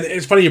 and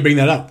it's funny you bring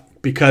that up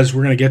because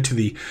we're going to get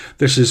to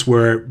this is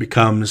where it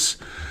becomes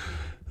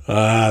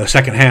the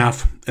second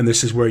half, and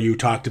this is where you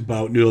talked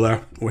about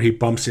Nuala, where he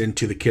bumps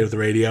into the kid with the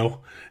radio,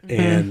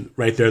 and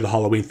right there the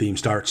Halloween theme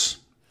starts.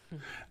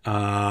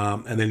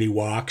 And then he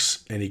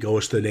walks and he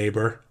goes to the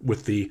neighbor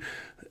with the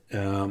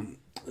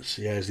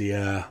she has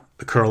the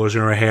curlers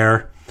in her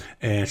hair,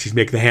 and she's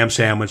making the ham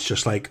sandwich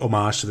just like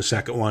homage to the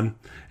second one,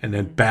 and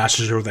then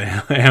bashes her with a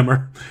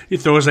hammer. He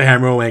throws the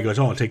hammer away and goes,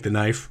 "Oh, I'll take the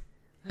knife."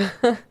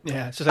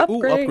 Yeah, it's just like,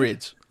 ooh,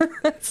 Upgrade.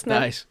 upgrades.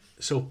 Nice.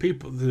 So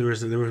people, there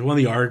was one of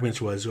the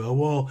arguments was,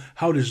 well,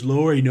 how does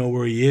Laurie know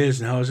where he is,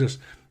 and how is this?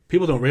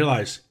 People don't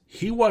realize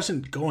he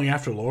wasn't going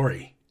after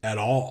Laurie at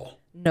all.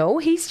 No,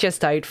 he's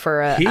just out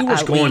for a He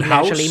was a going wee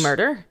house leisurely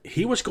murder.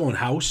 He was going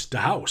house to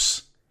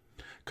house.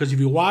 Because if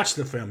you watch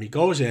the film, he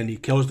goes in, he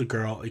kills the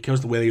girl, he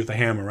kills the lady with the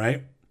hammer,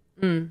 right?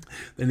 Then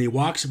he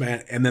walks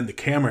back, and then the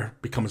camera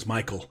becomes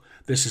Michael.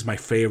 This is my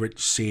favorite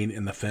scene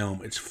in the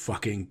film. It's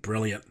fucking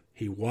brilliant.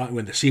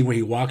 When the scene where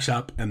he walks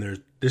up, and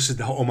this is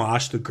the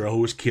homage to the girl who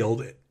was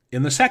killed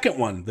in the second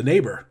one, the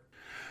neighbor.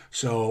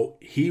 So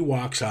he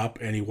walks up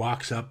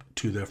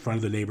to the front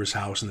of the neighbor's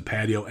house in the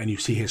patio, and you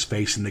see his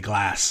face in the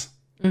glass.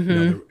 You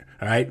know,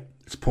 all right?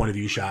 It's a point of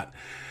view shot.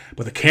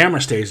 But the camera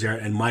stays there,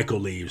 and Michael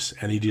leaves,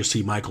 and you just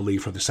see Michael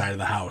leave from the side of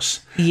the house.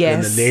 Yes.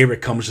 And then the neighbor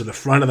comes to the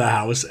front of the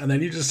house, and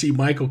then you just see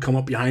Michael come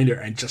up behind her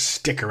and just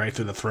stick her right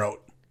through the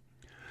throat.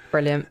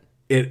 Brilliant.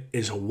 It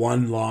is a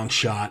one long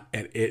shot,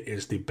 and it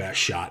is the best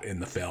shot in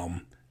the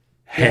film.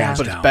 Yeah. Hands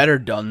But down. it's better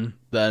done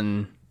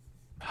than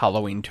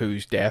Halloween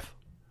 2's death.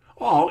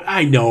 Oh,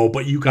 I know,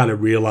 but you got to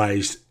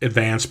realize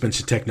advancements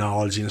in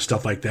technology and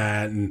stuff like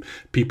that, and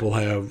people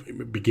have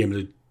begun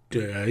to,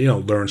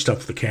 learn stuff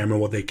with the camera,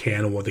 what they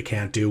can and what they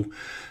can't do.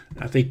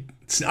 I think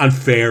it's an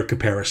unfair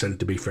comparison,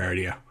 to be fair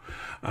to you.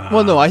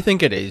 Well, no, I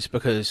think it is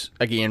because,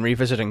 again,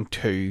 revisiting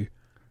 2,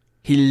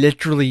 he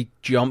literally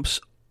jumps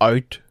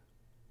out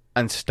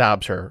and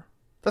stabs her.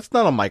 That's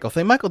not a Michael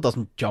thing. Michael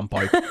doesn't jump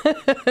out.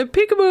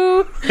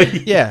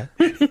 Peekaboo. Yeah.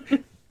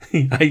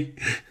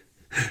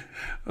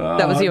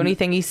 That was the only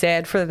thing he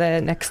said for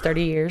the next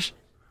 30 years.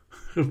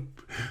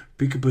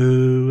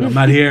 Peekaboo, I'm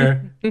not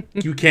here.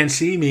 You can't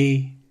see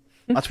me.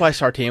 That's why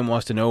Sartain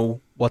wants to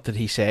know, what did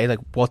he say? Like,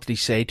 what did he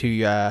say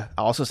to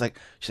Alice? It's like,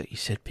 she's like, you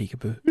said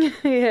peekaboo.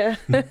 Yeah.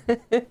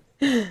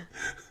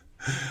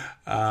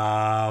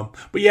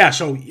 But yeah,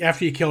 so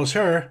after he kills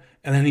her,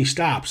 and then he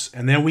stops,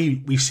 and then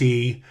we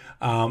see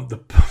the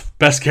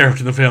best character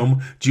in the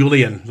film,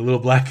 Julian, the little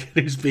black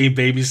kid who's being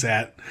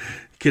babysat.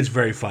 The kid's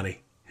very funny.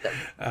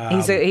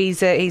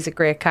 He's a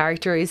great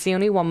character. He's the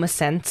only one with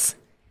sense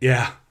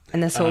Yeah.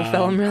 in this whole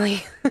film,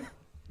 really.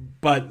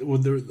 But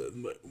what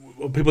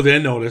people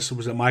didn't notice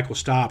was that Michael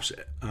stops,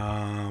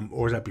 or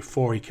was that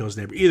before he kills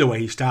the neighbor? Either way,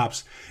 he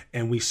stops,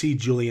 and we see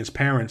Julian's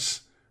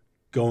parents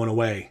going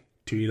away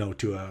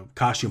to a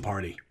costume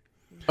party.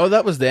 Oh,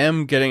 that was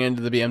them getting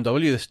into the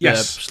BMW, the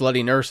Yes.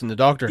 slutty nurse and the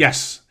doctor.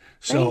 Yes.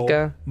 There you So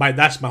go.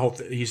 that's my whole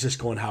thing. He's just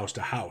going house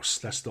to house.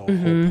 That's the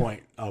whole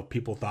point of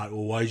people thought,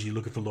 well, why is he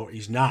looking for Laurie?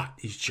 He's not.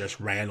 He's just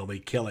randomly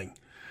killing.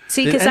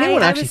 See, Did because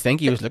anyone I actually was, think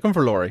he was looking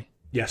for Laurie?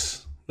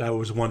 Yes. That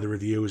was one of the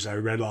reviews. I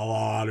read a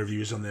lot of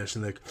reviews on this,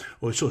 and like,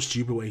 oh, it's so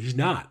stupid. Well, he's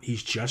not.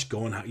 He's just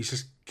going. He's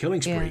just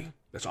killing spree. Yeah.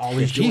 That's all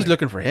he's doing. She's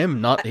looking for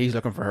him, not he's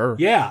looking for her.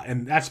 Yeah,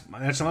 and that's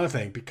another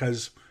thing,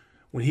 because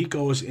when he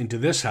goes into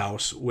this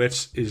house,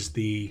 which is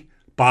the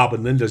Bob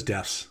and Linda's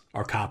deaths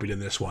are copied in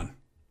this one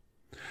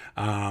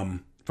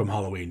from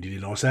Halloween. Did you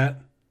notice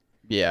that?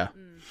 Yeah.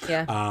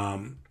 Yeah.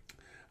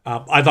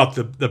 I thought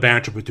the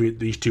banter between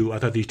these two, I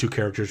thought these two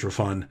characters were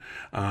fun.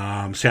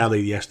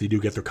 Sadly, yes, they do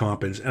get their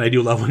comeuppance. And I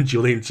do love when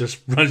Julian just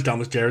runs down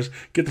the stairs.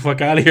 Get the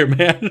fuck out of here,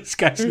 man. This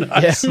guy's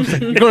nuts. Yeah.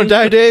 You're going to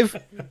die, Dave.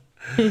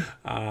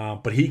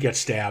 But he gets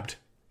stabbed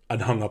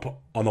and hung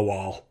up on the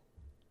wall.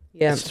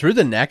 Yeah. It's through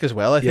the neck as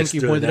well, I Yes, think you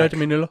through the pointed out neck. to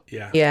me, Nuala.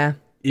 Yeah. Yeah.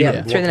 Even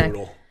Yeah. more Through the neck.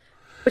 brutal.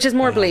 Which is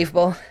more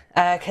believable,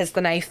 because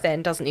the knife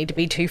then doesn't need to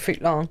be 2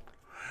 feet long.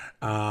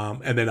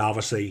 And then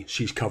obviously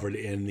she's covered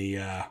in the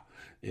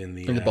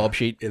bob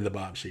sheet. In the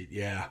bob sheet,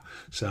 yeah.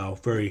 So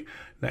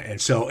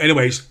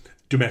anyways,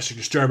 domestic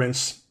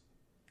disturbance,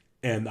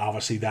 and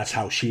obviously that's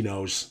how she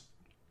knows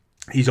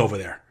he's over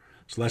there.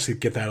 So let's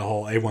get that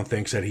whole. Everyone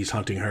thinks that he's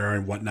hunting her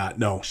and whatnot.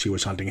 No, she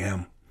was hunting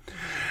him.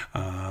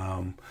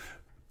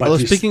 But Well,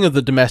 speaking of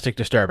the domestic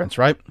disturbance,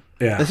 right?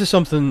 yeah, This is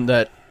something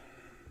that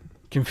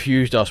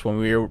confused us when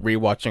we were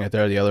rewatching it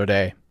there the other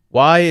day.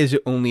 Why is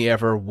it only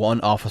ever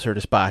one officer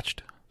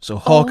dispatched? So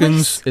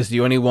Hawkins is the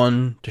only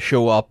one to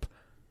show up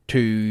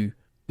to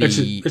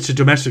the... it's a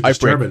domestic outbreak.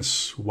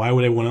 disturbance. Why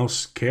would anyone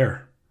else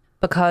care?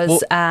 Because Well,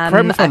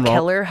 correct me if a I'm wrong.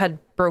 killer had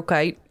broke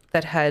out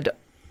that had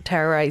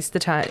terrorized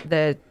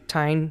the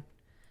town.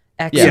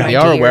 X Yeah, amount they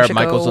of are aware years of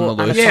Michael's ago, on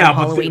the and loose. it's Yeah, on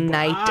but Halloween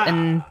night,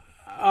 and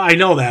I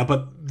know that,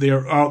 but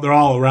they're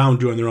all around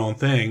doing their own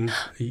thing.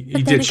 He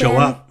then did show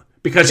again, up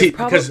because the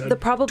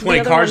 20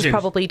 other cars ones in.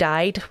 probably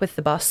died with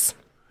the bus.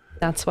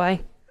 That's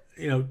why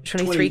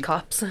 23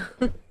 cops.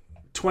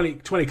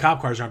 20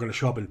 cop cars aren't going to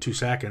show up in 2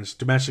 seconds.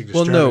 Domestic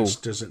Well, disturbance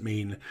no. doesn't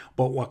mean.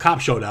 But well,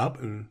 cops showed up,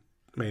 and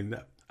I mean,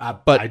 I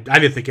But-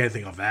 didn't think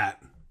anything of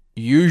that.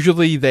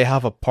 Usually they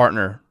have a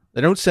partner. They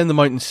don't send them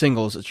out in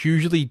singles. It's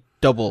usually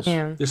doubles.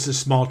 Yeah. This is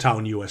small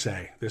town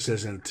USA. This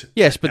isn't.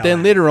 Yes, but then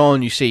LA. later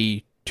on you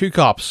see 2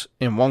 cops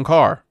in 1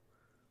 car.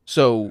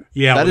 So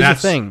Yeah, that well, is a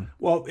that's- thing.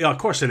 Well, yeah, of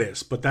course it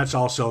is, but that's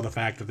also the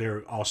fact that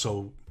they're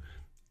also.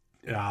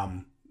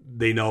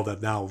 They know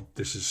that now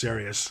this is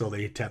serious, so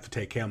they have to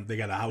take him. They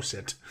got to house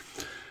it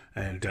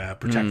and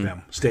protect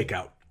them.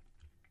 Stakeout.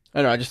 I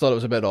don't know, I just thought it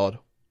was a bit odd.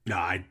 No,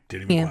 I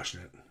didn't even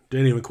question it.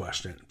 Didn't even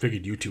question it.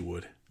 Figured you two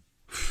would.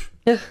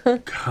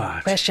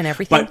 God. Question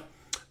everything. But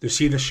to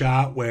see the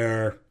shot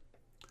where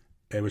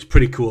it was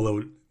pretty cool,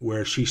 though,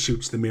 where she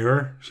shoots the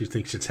mirror, she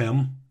thinks it's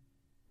him.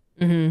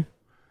 Mm-hmm.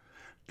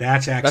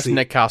 That's actually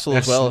Nick Castle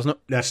as well, isn't it?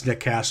 That's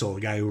Nick Castle,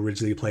 the guy who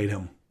originally played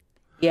him.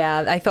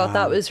 Yeah, I thought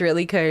that was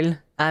really cool.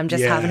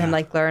 Just having him yeah.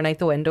 like glaring out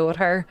the window at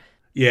her.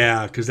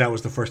 Yeah, because that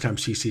was the first time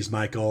she sees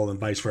Michael, and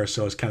vice versa.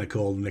 So it's kind of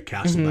cool. Nick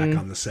Castle back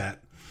on the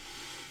set.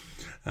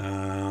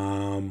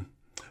 Now,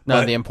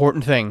 But- the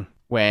important thing,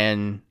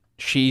 when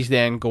she's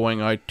then going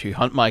out to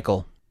hunt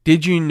Michael,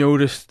 did you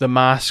notice the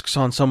masks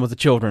on some of the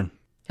children?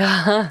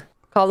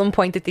 Colin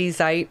pointed these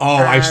out. Oh,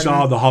 I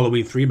saw the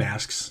Halloween 3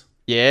 masks.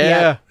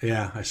 Yeah.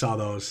 Yeah, I saw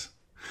those.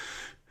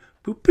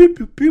 Boop, boop,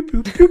 boop, boop,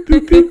 boop, boop,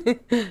 boop,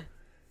 boop.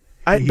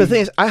 The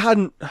thing is,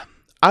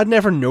 I'd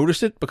never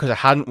noticed it because I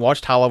hadn't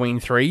watched Halloween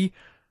 3.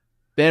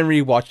 Then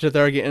rewatched it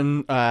there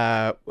again.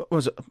 What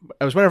was it?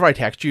 It was whenever I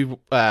texted you.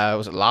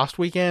 Was it last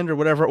weekend or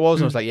whatever it was?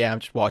 And I was like, yeah, I'm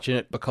just watching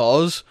it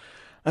because.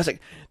 I was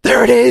like,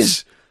 there it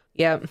is.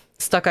 Yeah,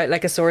 stuck out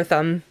like a sore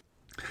thumb.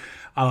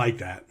 I like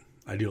that.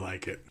 I do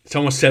like it. It's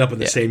almost set up in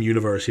the same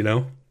universe, you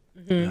know?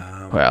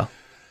 Well,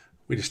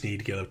 We just need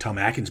to get Tom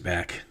Atkins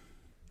back.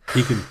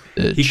 He can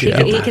He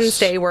get can us.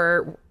 stay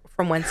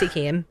from whence he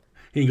came.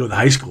 He can go to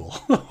high school.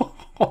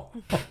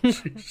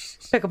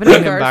 Pick up a new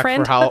bring him back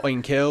girlfriend. for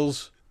Halloween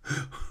Kills.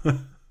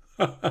 So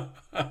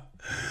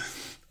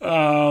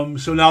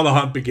now the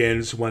hunt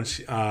begins once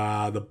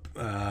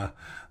the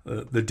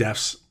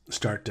deaths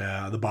start.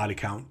 The body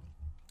count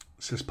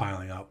is just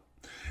piling up,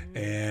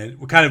 and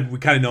we kind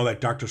of know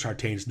that Dr.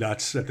 Sartain's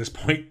nuts at this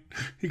point.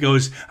 He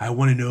goes, "I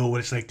want to know what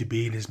it's like to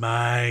be in his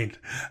mind.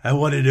 I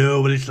want to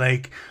know what it's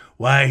like,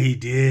 why he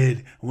did.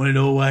 I want to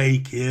know why he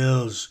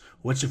kills.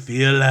 What's it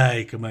feel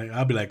like?"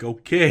 I'll be like,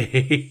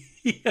 okay.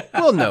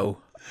 Well, no.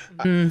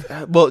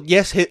 Well,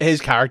 yes,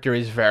 his character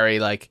is very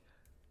like,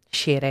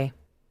 Shady.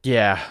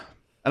 yeah.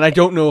 And I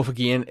don't know if,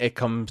 again, it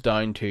comes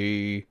down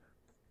to...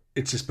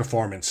 It's his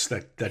performance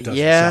that doesn't sell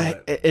Yeah,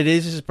 it. it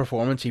is his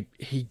performance.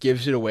 He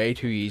gives it away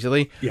too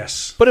easily.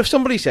 Yes. But if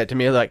somebody said to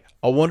me, like,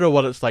 I wonder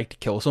what it's like to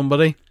kill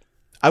somebody,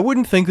 I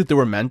wouldn't think that they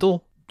were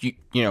mental. You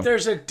know.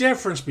 There's a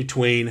difference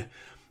between,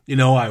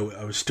 I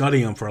was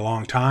studying them for a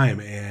long time,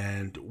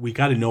 and we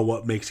got to know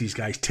what makes these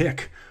guys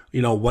tick.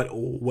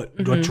 What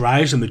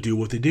drives them to do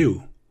what they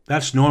do.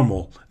 That's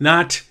normal.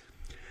 Not,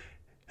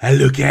 I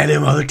look at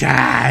him all the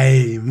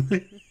time,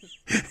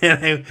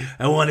 and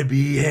I want to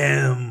be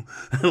him.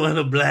 I want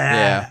to blah.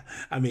 Yeah.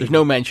 I mean, There's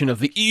no mention of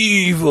the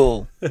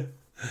evil.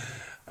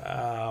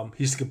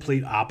 he's the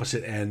complete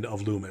opposite end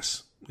of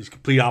Loomis. He's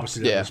complete opposite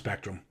end Yeah. of the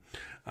spectrum.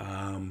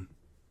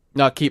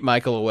 Not keep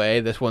Michael away.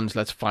 This one's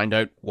let's find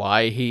out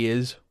why he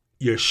is.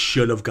 You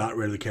should have got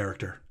rid of the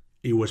character.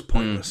 He was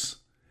pointless.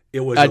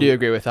 It was. I do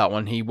agree with that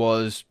one. He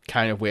was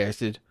kind of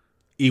wasted.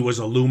 He was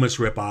a Loomis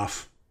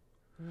ripoff.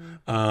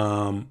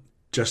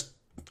 Just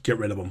get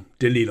rid of him.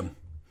 Didn't need him.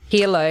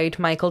 He allowed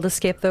Michael to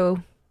escape,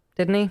 though,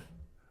 didn't he?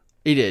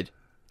 He did.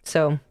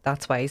 So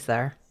that's why he's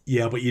there.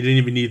 Yeah, but you didn't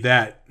even need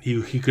that. He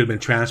could have been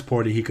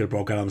transported. He could have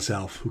broke out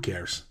himself. Who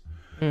cares?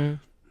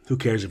 Who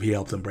cares if he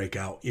helped them break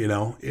out? You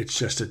know, it's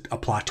just a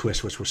plot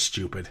twist, which was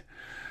stupid.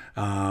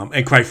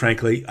 And quite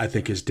frankly, I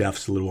think his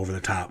death's a little over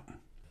the top.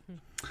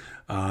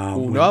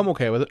 No, I'm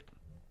okay with it.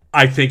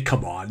 I think,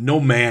 come on, no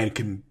man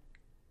can.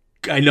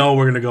 I know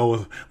we're gonna go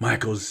with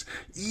Michael's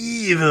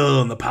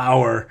evil and the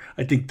power.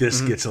 I think this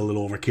gets a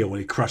little overkill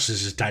when he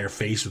crushes his entire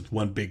face with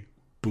one big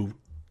boot.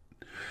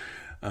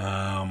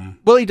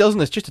 Well, he doesn't.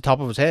 It's just the top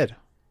of his head.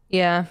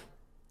 Yeah.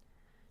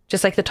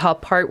 Just like the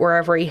top part,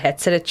 wherever he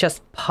hits it, it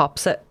just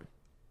pops it.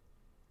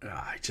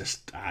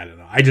 I don't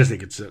know. I just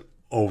think it's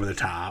over the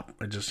top.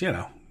 I just,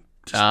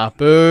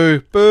 Boo,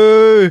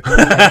 boo.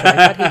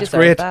 But he deserved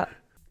great. that.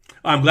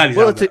 I'm glad he's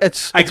Well, out of it.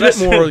 it's a bit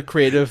more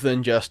creative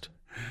than just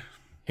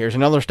here's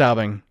another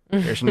stabbing.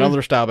 Here's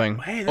another stabbing.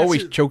 Hey, Oh,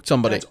 he choked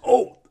somebody.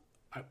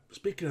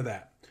 Speaking of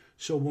that,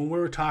 so when we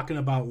were talking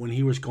about when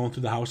he was going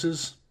through the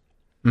houses,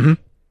 his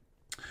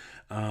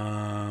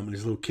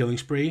little killing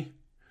spree,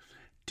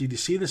 did you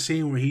see the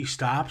scene where he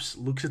stops,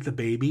 looks at the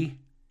baby,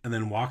 and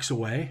then walks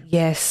away?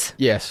 Yes.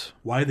 Yes.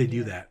 Why did they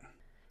do that?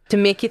 To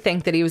make you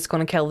think that he was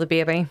going to kill the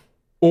baby.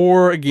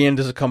 Or again,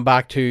 does it come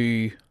back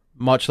to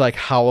much like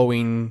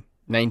Halloween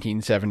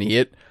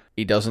 1978?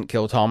 He doesn't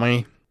kill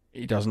Tommy.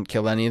 He doesn't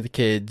kill any of the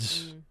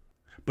kids.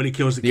 But he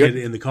kills the kid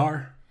in the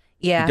car.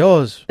 Yeah. He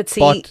does. But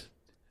see,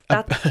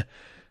 but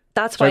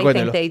that's Sorry, why go I ahead,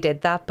 think Nicola. they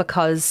did that,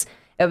 because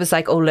it was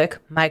like, oh,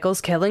 look,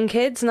 Michael's killing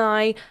kids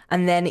now.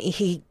 And then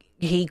he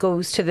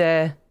goes to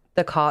the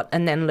cot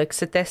and then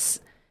looks at this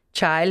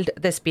child,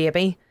 this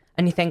baby,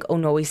 and you think, oh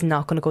no, he's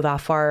not going to go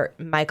that far.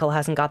 Michael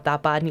hasn't got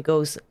that bad. And he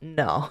goes,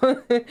 no,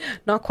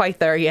 not quite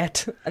there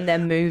yet. And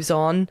then moves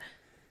on.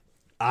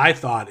 I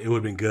thought it would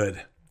have been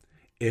good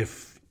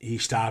if he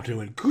stopped and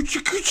went,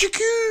 coochie coochie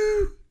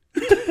coo.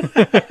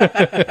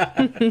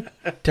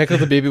 tackle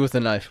the baby with a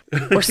knife.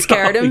 Or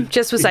scared him,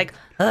 just was like,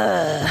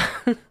 No,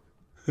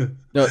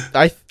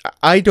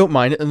 I don't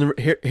mind it. And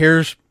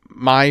here's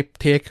my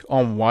take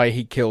on why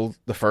he killed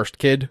the first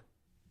kid.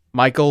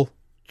 Michael,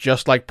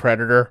 just like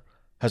Predator,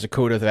 has a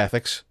code of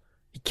ethics.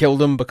 He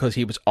killed him because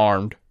he was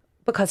armed.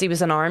 because he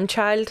was an armed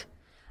child.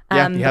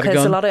 Yeah, he had a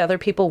because gun. a lot of other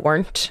people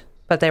weren't,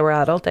 but they were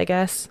adult, I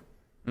guess.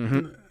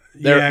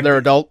 They're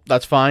adult.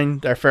 That's fine.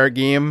 They're fair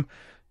game.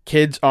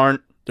 Kids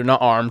aren't. They're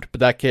not armed, but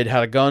that kid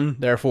had a gun.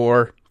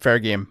 Therefore, fair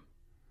game.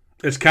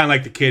 It's kind of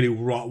like the kid who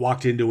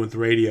walked into with the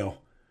radio.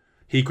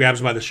 He grabs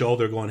him by the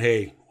shoulder going,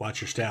 hey,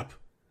 watch your step.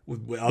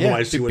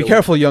 Otherwise, Be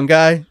careful, young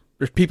guy.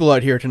 There's people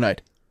out here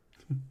tonight.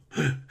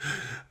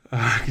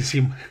 You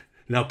see,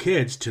 now,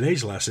 kids,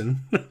 today's lesson.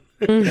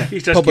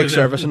 He's just Public giving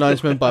service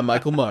announcement by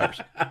Michael Myers.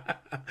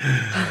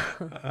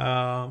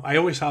 I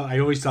always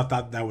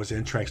thought that was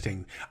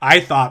interesting. I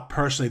thought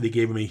personally they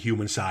gave him a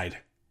human side.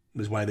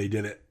 Is why they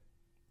did it.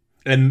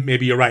 And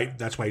maybe you're right.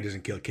 That's why he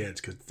doesn't kill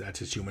kids, because that's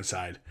his human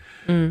side.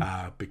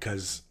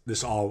 Because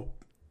this all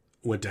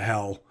went to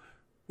hell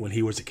when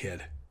he was a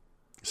kid.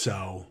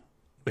 So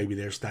maybe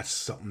that's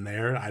something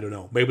there. I don't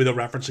know. Maybe they'll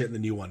reference it in the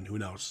new one. Who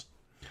knows?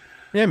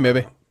 Yeah,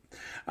 maybe.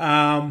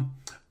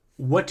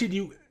 What did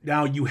you...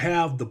 Now, you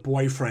have the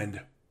boyfriend.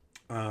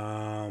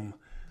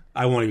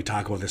 I won't even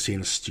talk about this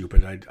scene. It's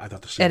stupid. I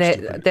thought the scene was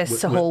stupid.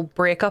 This whole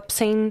breakup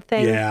scene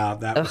thing. Yeah,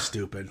 that was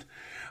stupid.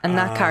 And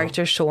that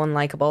character's so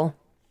unlikable.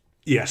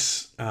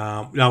 Yes.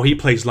 Now, he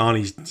plays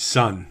Lonnie's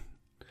son.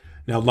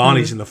 Now,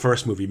 Lonnie's in the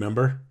first movie,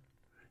 remember?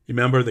 You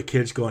remember the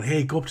kids going,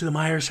 hey, go up to the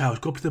Myers house.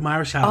 Go up to the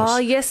Myers house. Oh,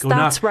 yes, Go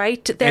that's knock.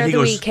 right. And They're he the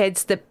goes, wee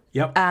kids that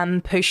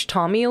Yep. pushed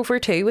Tommy over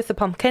too with the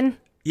pumpkin.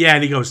 Yeah,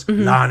 and he goes,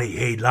 Lonnie,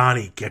 hey,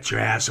 Lonnie, get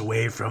your ass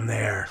away from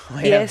there.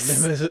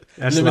 Yes.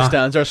 Loomis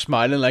stands there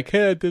smiling like,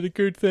 hey, I did a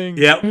good thing.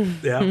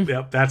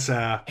 Yep. That's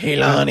Hey,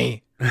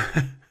 Lonnie.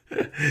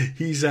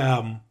 he's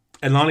and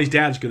Lonnie's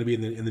dad's going to be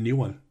in the new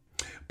one.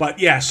 But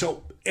yeah,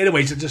 so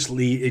anyways, it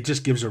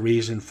just gives a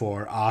reason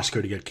for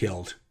Oscar to get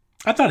killed.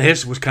 I thought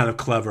his was kind of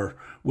clever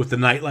with the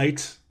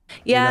nightlights.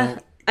 Yeah,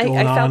 I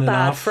going on felt and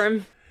bad off. for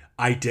him.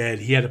 I did.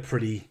 He had a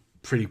pretty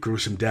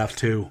gruesome death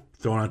too,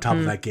 thrown on top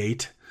of that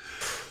gate.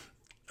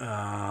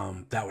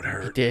 That would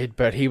hurt. Did,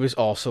 but he was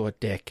also a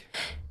dick.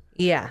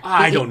 Yeah.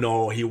 I don't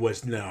know. He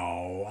was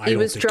no. I He don't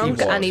was think drunk,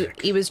 he was. and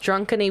he was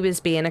drunk, and he was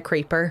being a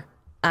creeper.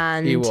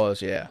 And He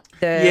was, yeah.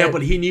 Yeah,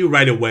 but he knew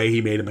right away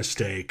he made a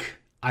mistake.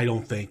 I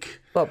don't think.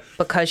 But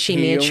because she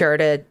He- made sure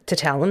to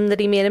tell him that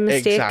he made a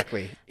mistake.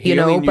 Exactly. He You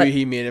know, only knew but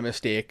he made a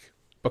mistake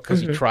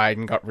because he tried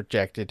and got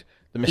rejected.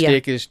 The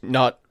mistake is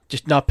not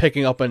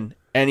picking up on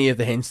any of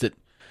the hints that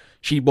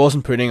she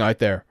wasn't putting out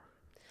there.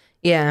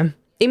 yeah,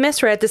 he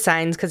misread the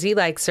signs because he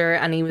likes her,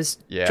 and he was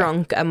Yeah.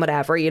 drunk and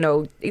whatever. You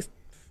know, he's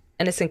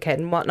innocent kid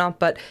and whatnot.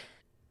 But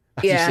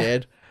as you Yeah.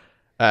 said.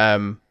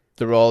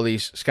 There were all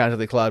these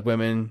scantily clad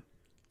women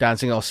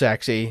dancing all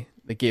sexy.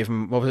 They gave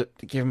him, what was it?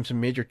 They gave him some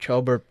Major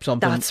Chub or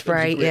something. That's It was a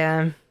right, great-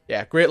 yeah.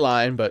 Yeah, great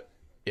line, but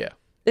yeah.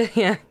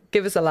 Yeah,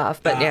 give us a laugh,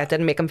 but yeah, it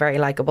didn't make him very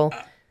likable.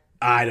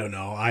 I don't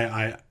know.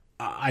 I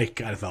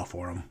kind of fell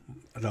for him.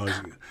 That was,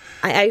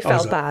 I felt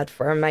was a- bad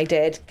for him. I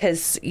did,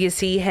 because you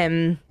see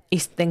him.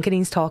 He's thinking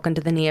he's talking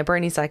to the neighbor,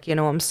 and he's like,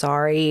 I'm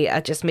sorry.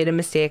 I just made a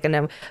mistake, and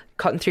I'm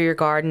cutting through your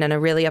garden, and I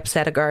really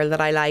upset a girl that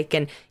I like.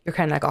 And you're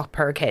kind of like, oh,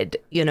 poor kid,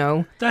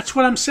 that's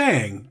what I'm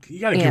saying. You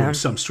got to give Yeah. him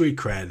some street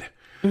cred.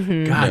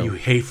 God,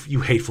 you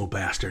hateful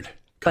bastard.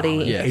 But he-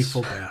 Colin, Yes.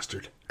 hateful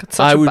bastard. Got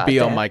such I a would bad be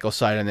on day. Michael's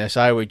side on this.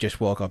 I would just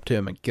walk up to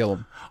him and kill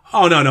him.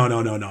 Oh, no.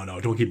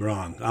 Don't get me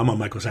wrong. I'm on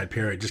Michael's side,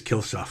 period. Just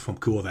kill stuff. I'm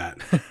cool with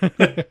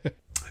that.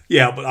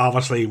 Yeah, but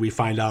obviously we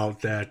find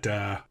out that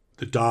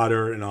the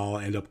daughter and all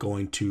end up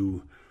going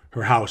to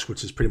her house,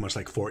 which is pretty much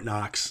like Fort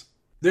Knox.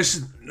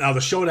 Now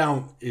the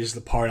showdown is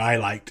the part I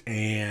liked,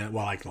 and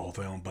well, I like the whole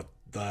film, but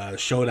the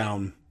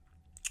showdown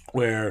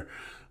where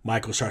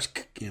Michael starts,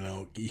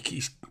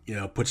 he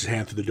puts his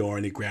hand through the door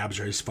and he grabs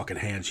her. His fucking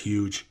hand's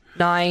huge,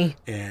 Now,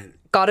 and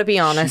gotta be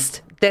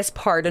honest, this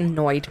part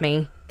annoyed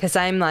me, because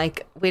I'm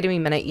like, wait a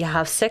minute, you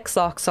have 6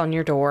 locks on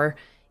your door,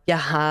 you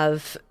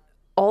have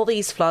all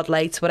these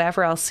floodlights,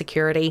 whatever else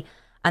security,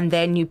 and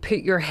then you put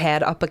your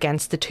head up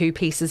against the 2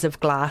 pieces of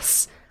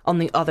glass on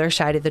the other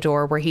side of the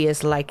door where he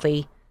is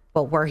likely,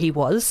 where he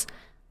was.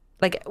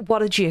 Like, what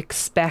did you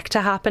expect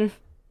to happen?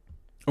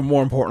 Or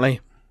more importantly,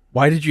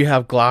 why did you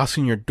have glass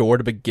in your door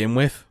to begin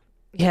with?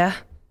 Yeah.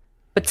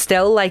 But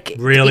still, like,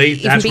 Really?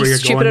 even That's be where you're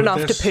stupid going with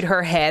enough this? to put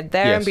her head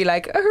there and Yes. be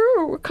like,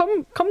 oh,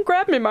 come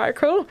grab me,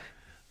 Michael.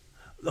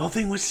 the whole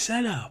thing was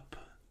set up.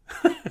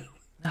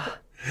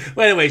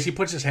 Well, anyways, he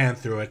puts his hand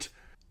through it.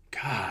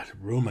 God,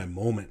 ruined my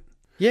moment.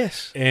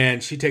 Yes.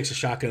 And she takes a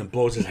shotgun and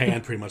blows his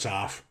hand pretty much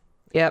off.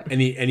 Yep.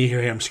 And you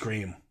hear him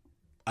scream.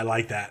 I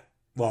like that.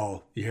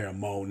 Well, you hear him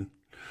moan.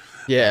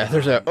 Yeah,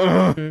 there's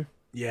a...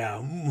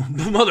 Yeah,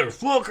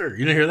 motherfucker.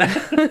 You didn't hear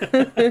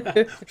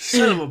that?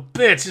 Son of a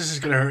bitch. This is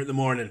going to hurt in the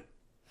morning.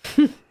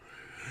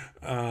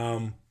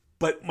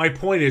 But my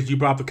point is, you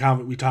brought up the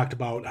comment. We talked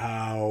about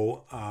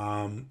how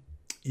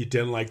you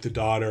didn't like the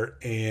daughter.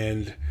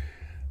 And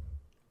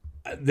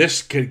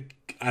this could...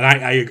 And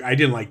I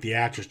didn't like the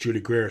actress, Judy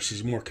Greer.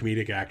 She's a more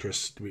comedic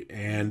actress.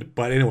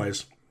 But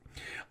anyways,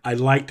 I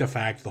liked the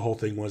fact the whole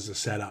thing was a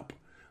setup.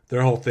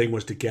 Their whole thing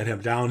was to get him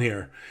down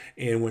here.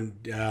 And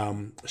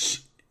when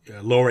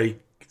Laurie,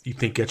 you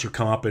think, gets her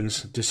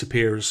comeuppance,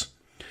 disappears,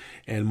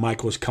 and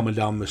Michael's coming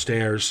down the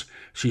stairs,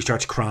 she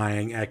starts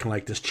crying, acting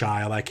like this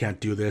child. I can't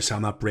do this.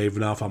 I'm not brave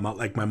enough. I'm not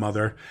like my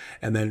mother.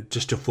 And then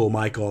just to fool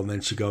Michael, and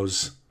then she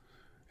goes,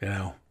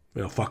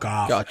 fuck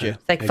off. Gotcha.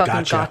 Like, And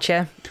fucking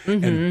gotcha.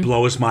 And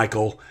blows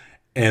Michael.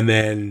 And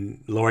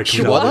then Laurie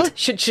comes What? out.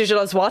 She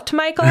does what to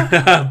Michael?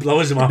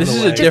 Blows him off This the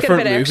is way. a Just get a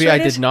different bit movie. I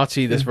X-rated? did not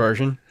see this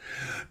version.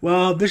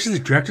 Well, this is a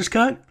director's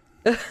cut.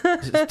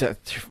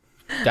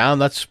 Damn,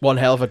 that's one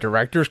hell of a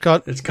director's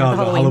cut. It's called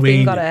Halloween, Halloween.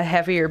 theme got a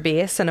heavier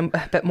bass and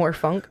a bit more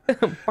funk.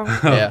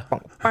 Yeah.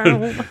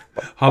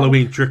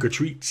 Halloween trick or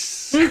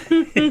treats.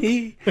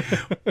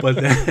 But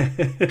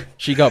then,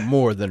 She got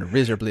more than a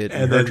razor blade.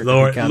 in and her then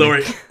trick-or-treat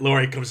candy.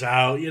 Laurie comes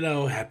out.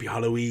 Happy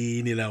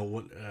Halloween.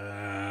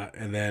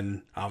 And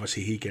then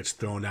obviously he gets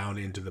thrown down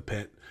into the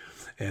pit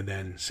and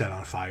then set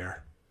on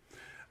fire.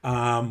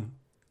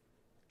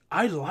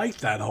 I like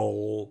that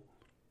whole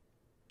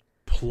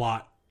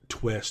plot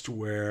twist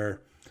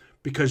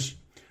because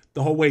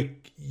the whole way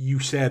you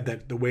said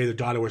that the way the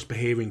daughter was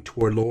behaving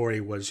toward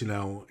Laurie was,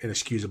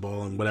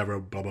 inexcusable and whatever,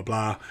 blah, blah,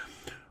 blah.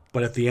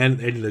 But at the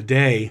end of the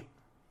day,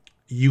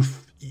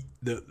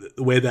 the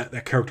way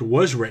that character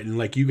was written,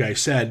 like you guys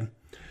said,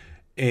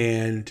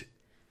 and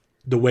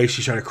the way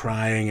she started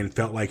crying and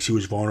felt like she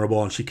was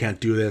vulnerable and she can't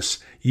do this,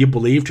 you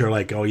believed her,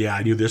 like, oh yeah,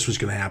 I knew this was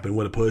going to happen.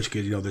 What a push,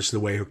 because this is the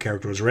way her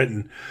character was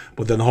written.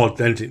 But then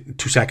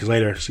 2 seconds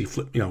later, she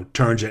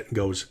turns it and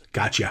goes,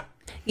 gotcha.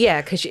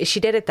 Yeah, because she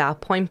did at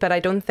that point, but I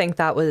don't think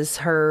that was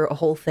her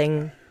whole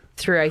thing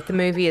throughout the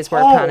movie. Is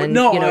we're planning,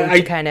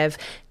 to kind of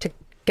to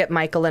get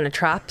Michael in a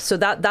trap. So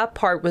that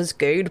part was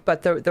good,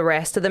 but the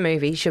rest of the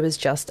movie, she was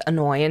just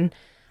annoying.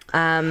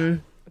 But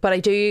I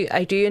do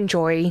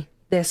enjoy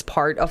this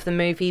part of the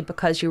movie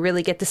because you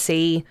really get to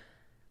see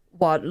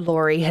what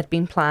Laurie had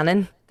been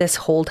planning this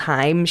whole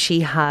time.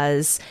 She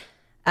has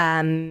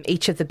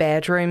each of the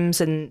bedrooms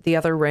and the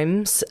other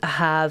rooms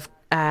have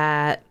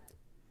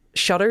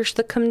shutters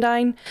that come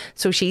down,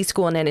 so she's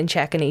going in and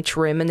checking each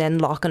room and then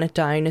locking it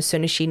down as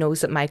soon as she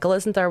knows that Michael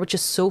isn't there, which is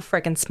so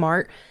freaking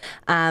smart.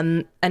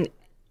 And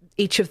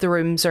each of the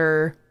rooms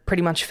are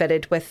pretty much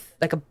fitted with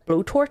like a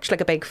blowtorch,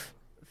 like a big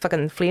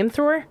fucking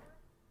flamethrower.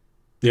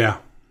 Yeah.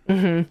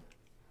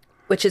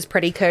 Which is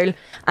pretty cool.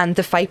 And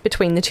the fight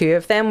between the two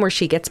of them where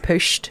she gets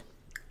pushed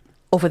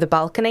over the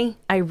balcony,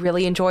 I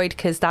really enjoyed,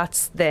 because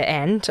that's the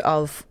end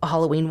of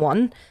Halloween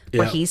 1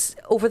 where Yeah. he's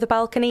over the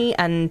balcony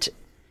and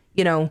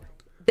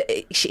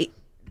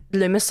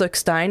Loomis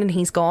looks down and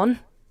he's gone.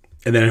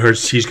 And then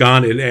she's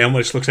gone. It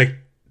almost looks like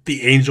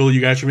the angel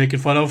you guys were making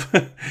fun of.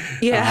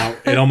 Yeah.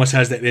 It almost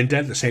has that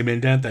indent, the same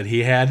indent that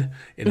he had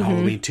in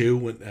Halloween 2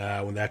 when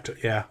that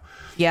yeah.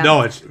 Yeah.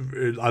 No,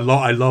 I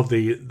love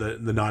the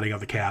nodding of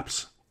the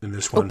caps in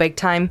this one. Oh, big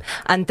time.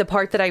 And the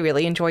part that I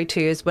really enjoy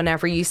too is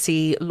whenever you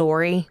see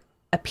Laurie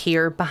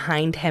appear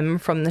behind him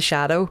from the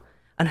shadow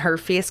and her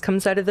face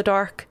comes out of the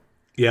dark.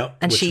 Yeah.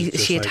 And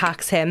she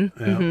attacks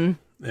him.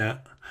 Yeah.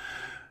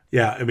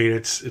 Yeah. I mean,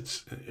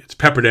 it's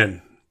peppered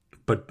in,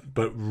 but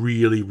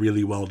really,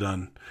 really well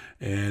done.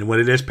 And when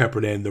it is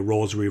peppered in, the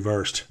roles are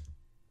reversed,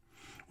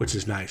 which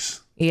is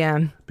nice.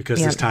 Yeah. Because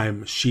this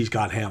time she's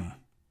got him.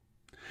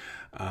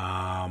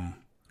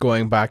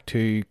 Going back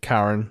to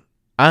Karen,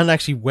 and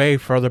actually way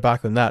further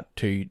back than that,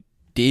 to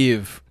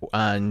Dave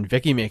and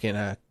Vicky making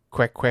a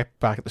quick quip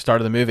back at the start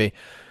of the movie,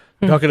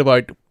 talking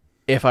about,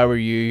 if I were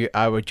you,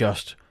 I would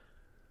just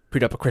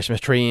put up a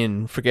Christmas tree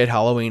and forget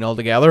Halloween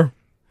altogether.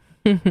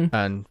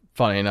 And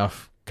funny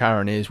enough,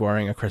 Karen is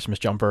wearing a Christmas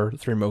jumper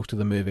through most of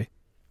the movie.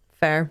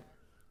 Fair.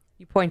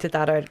 You pointed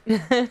that out.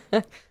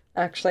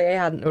 Actually, I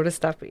hadn't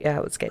noticed that, but yeah,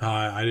 it was good.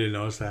 I didn't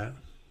notice that.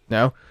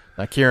 No?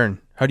 Now, Kieran,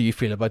 how do you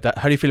feel about that?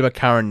 How do you feel about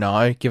Karen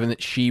now, given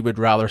that she would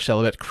rather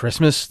celebrate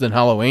Christmas than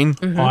Halloween?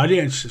 Oh, I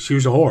didn't. She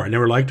was a whore. I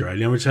never liked her. I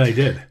never said I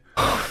did.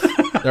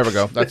 There we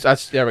go.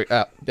 That's there we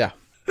yeah.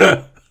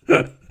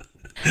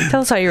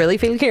 Tell us how you really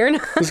feel, Kieran.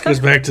 This goes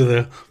back to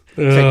the...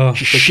 Like,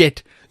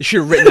 shit. You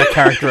should have written that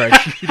character out.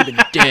 She should have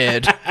been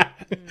dead.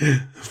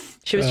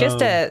 She was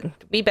just a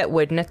wee bit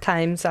wooden at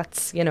times.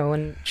 That's,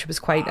 and she was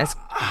quite, as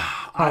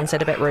Colin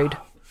said, a bit rude.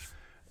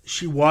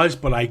 She was,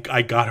 but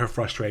I got her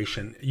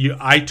frustration.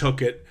 I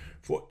took it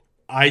for...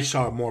 I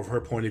saw more of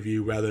her point of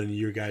view rather than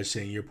you guys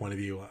saying your point of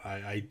view.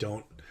 I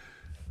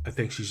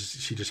think she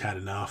just had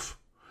enough.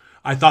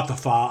 I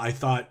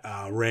thought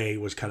Ray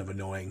was kind of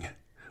annoying.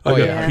 I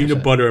got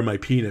peanut butter in my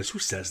penis. Who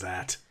says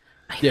that?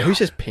 Yeah, who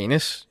says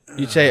penis?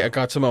 You'd say I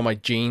got some on my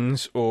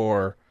jeans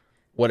or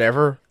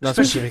whatever. Not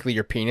specifically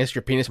your penis.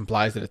 Your penis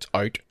implies that it's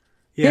out.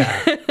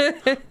 Yeah.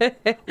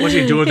 What's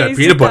he doing with that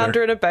peanut butter?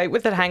 Wandering about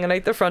with it hanging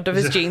out the front of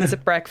his jeans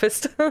at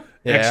breakfast.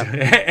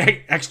 Yeah.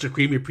 Extra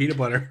creamy peanut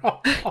butter.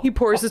 He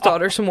pours his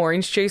daughter some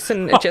orange juice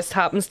and it just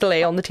happens to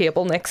lay on the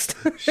table next.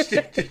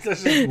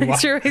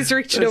 He's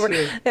reaching over.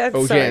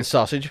 OJ and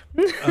sausage.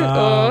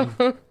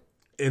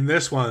 In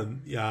this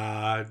one,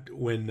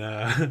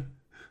 when...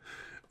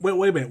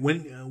 Wait a minute.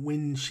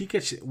 When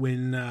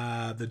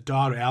the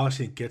daughter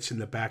Allison gets in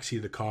the backseat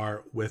of the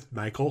car with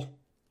Michael,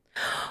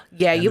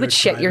 yeah, you would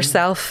shit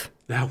yourself.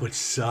 That would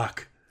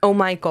suck. Oh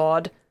my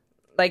god!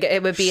 Like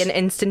it would be an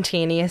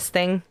instantaneous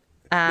thing.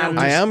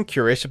 I am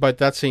curious about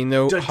that scene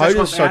though. How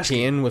does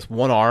Sartain with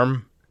one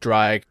arm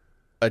drag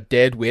a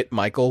dead weight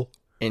Michael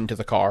into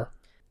the car?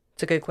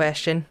 It's a good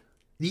question.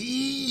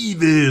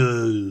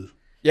 Evil.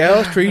 Yeah,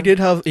 that's true. He did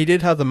have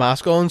the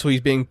mask on, so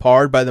he's being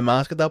powered by the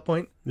mask at that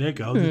point. There you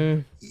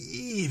go.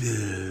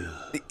 Evil.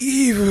 The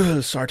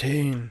evil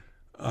Sartain.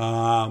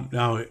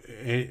 Now,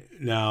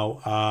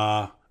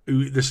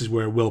 this is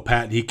where Will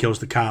Patton, he kills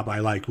the cop. I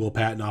liked Will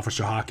Patton,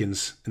 Officer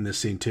Hawkins in this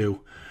scene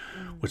too,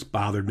 which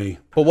bothered me.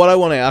 But what I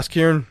want to ask,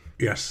 Kieran,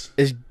 yes,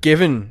 is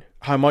given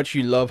how much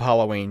you love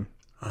Halloween,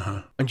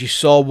 and you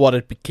saw what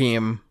it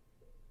became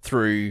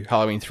through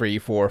Halloween 3,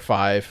 4,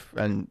 5,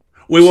 and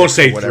we won't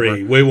say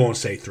 3. We won't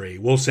say 3.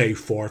 We'll say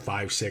 4,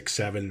 5, 6,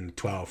 7,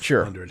 12,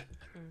 sure. 100.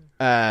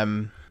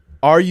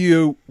 Are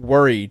you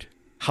worried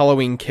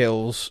Halloween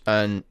Kills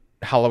and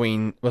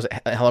Halloween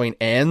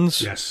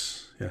Ends?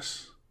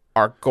 Yes.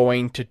 Are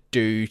going to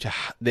do to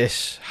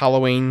this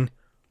Halloween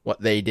what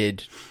they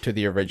did to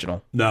the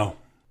original? No.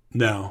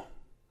 Do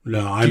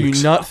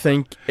you not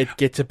think it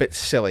gets a bit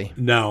silly?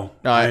 No.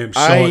 I am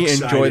so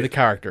excited. Enjoy the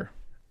character,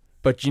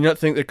 but do you not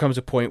think there comes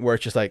a point where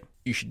it's just like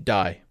you should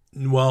die?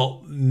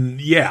 Well,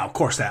 yeah, of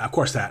course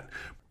that.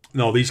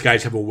 No, these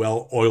guys have a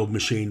well-oiled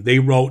machine. They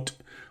wrote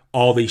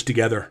all these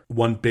together,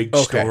 one big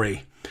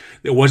story.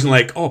 It wasn't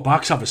like,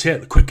 box office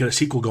hit, quick, get a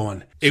sequel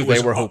going. They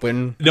were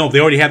hoping. No, they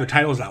already had the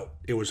titles out.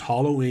 It was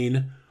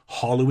Halloween,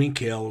 Halloween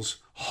Kills,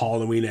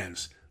 Halloween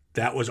Ends.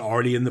 That was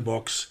already in the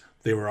books.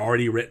 They were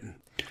already written.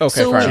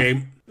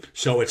 Okay,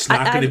 so it's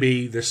not going to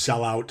be the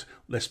sellout.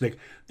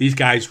 These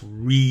guys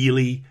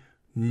really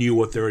knew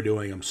what they were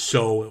doing. I'm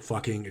so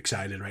fucking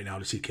excited right now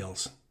to see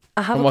Kills.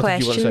 I have a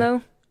question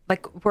though.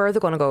 Like, where are they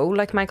going to go?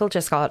 Like, Michael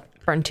just got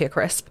burnt to a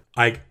crisp.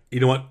 You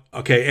know what?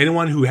 Okay,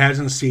 anyone who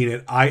hasn't seen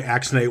it, I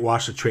accidentally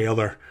watched the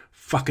trailer.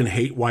 Fucking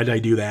hate. Why did I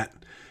do that?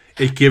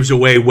 It gives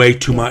away way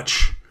too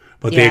much.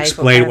 But they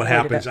explain what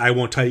happens. I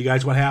won't tell you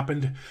guys what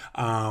happened.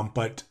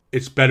 But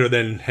it's better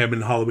than him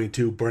in Halloween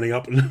 2 burning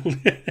up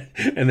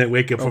and then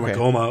waking up from a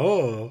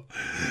coma.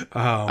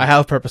 I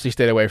have purposely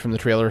stayed away from the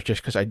trailers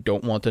just because I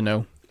don't want to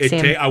know.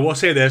 I will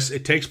say this.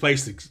 It takes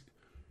place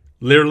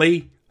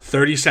literally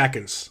 30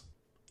 seconds.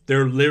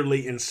 They're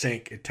literally in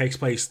sync. It takes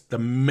place the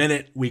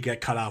minute we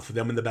get cut off with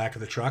them in the back of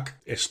the truck.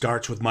 It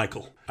starts with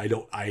Michael.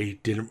 I'm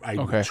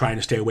trying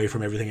to stay away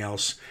from everything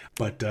else.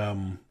 But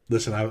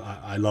listen,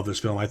 I love this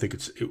film. I think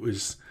it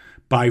was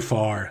by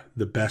far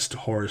the best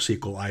horror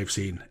sequel I've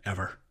seen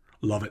ever.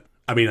 Love it.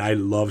 I mean, I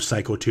love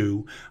Psycho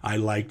 2. I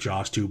like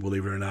Jaws 2,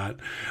 believe it or not.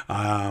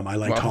 I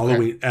liked Well,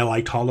 Halloween. I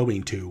liked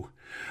Halloween 2.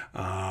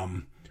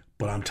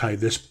 But I'm telling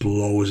you, this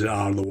blows it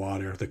out of the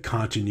water. The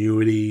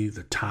continuity,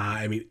 the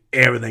time, I mean,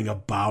 everything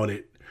about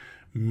it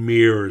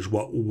mirrors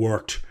what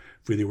worked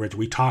for the original.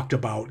 We talked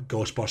about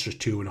Ghostbusters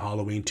 2 and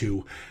Halloween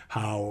 2,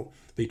 how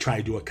they tried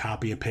to do a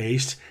copy and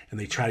paste, and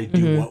they tried to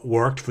do what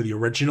worked for the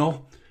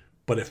original,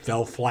 but it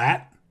fell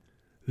flat.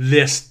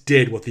 This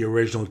did what the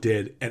original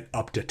did and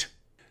upped it.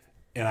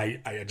 And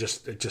I'm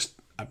just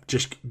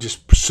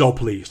so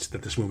pleased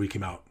that this movie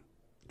came out.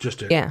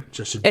 Just a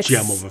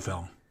gem of a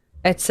film.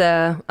 It's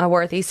a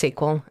worthy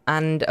sequel,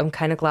 and I'm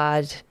kind of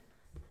glad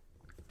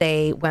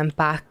they went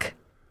back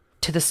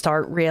to the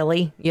start,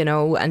 really, you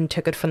know, and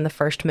took it from the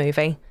first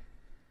movie.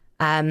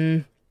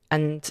 And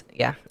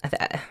yeah,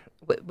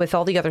 with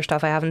all the other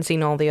stuff, I haven't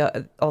seen all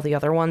the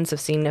other ones.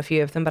 I've seen a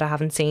few of them, but I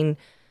haven't seen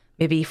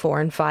maybe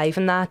 4 and 5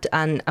 in that.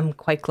 And I'm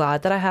quite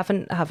glad that I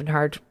haven't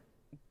heard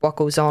what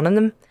goes on in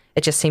them.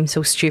 It just seems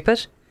so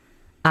stupid.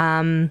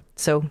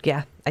 So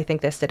yeah, I think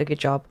this did a good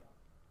job.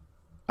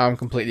 I'm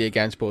completely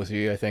against both of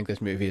you. I think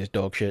this movie is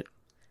dog shit.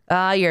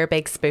 Ah, you're a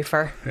big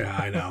spoofer. Yeah,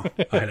 I know.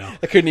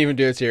 I couldn't even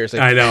do it seriously.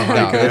 I know.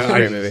 No, this is a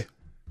great movie.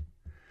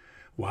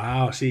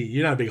 Wow. See,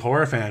 you're not a big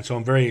horror fan,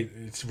 so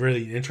it's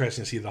really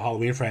interesting to see the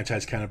Halloween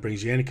franchise kind of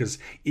brings you in, because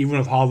even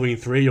with Halloween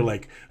 3, you're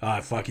like,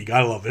 fuck, you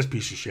gotta love this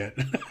piece of shit.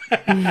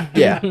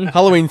 Yeah.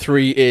 Halloween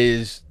 3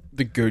 is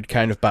the good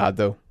kind of bad,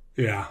 though.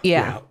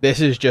 Yeah. This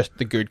is just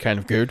the good kind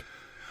of good.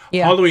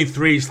 Yeah. Halloween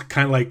 3 is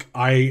kind of like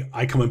I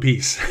Come in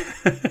Peace.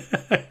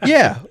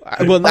 Yeah.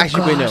 Well,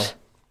 actually, God. no.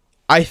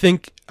 I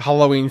think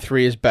Halloween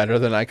 3 is better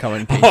than I Come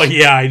in Peace. Oh,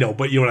 yeah, I know,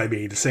 but you know what I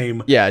mean. The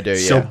same. Yeah, I do,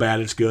 So yeah. bad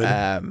it's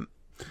good.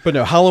 But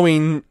no,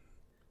 Halloween,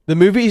 the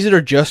movies that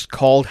are just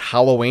called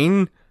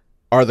Halloween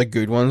are the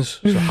good ones.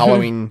 So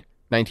Halloween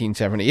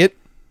 1978,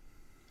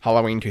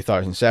 Halloween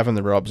 2007,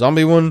 the Rob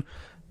Zombie one,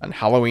 and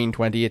Halloween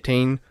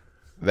 2018,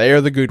 they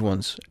are the good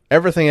ones.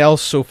 Everything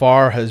else so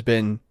far has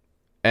been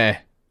eh.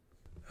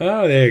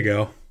 Oh, there you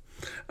go.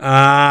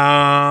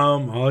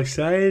 All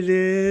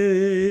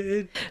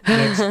excited.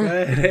 Next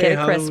Friday, Get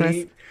a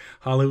Christmas.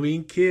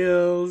 Halloween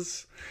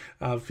Kills.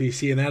 I'll be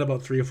seeing that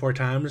about 3 or 4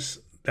 times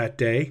that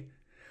day.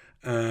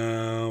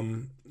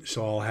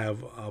 So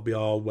I'll be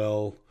all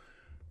well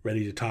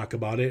ready to talk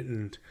about it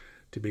and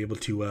to be able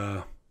to,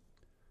 I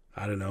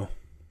don't know,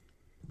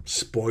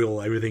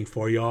 spoil everything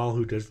for y'all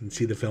who doesn't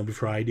see the film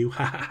before I do.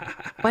 Why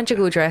don't you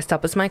go dressed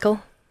up as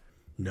Michael?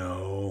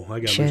 No, I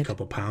got to lose a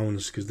couple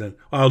pounds, because then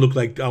I'll look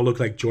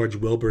like George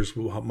Wilbur's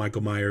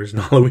Michael Myers in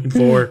Halloween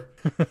 4.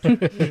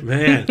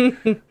 Man,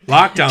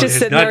 lockdown Just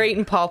sitting there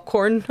eating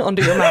popcorn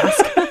under your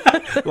mask.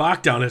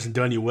 Lockdown hasn't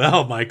done you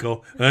well,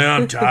 Michael.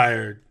 I'm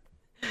tired.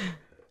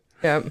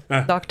 Yeah,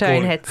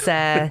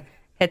 lockdown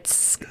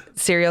hits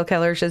serial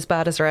killers as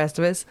bad as the rest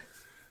of us.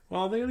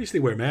 Well, at least they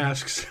wear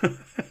masks.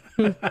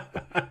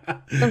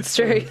 That's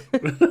true.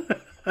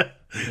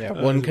 Yeah,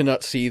 one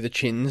cannot see the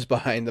chins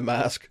behind the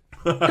mask.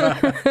 Looking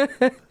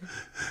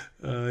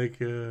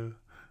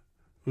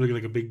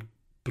like a big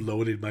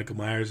bloated Michael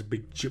Myers,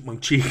 big chipmunk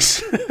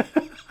cheeks.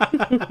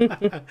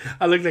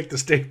 I look like the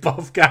Stay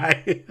Puft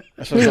guy.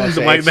 That's what I was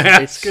The gonna white say.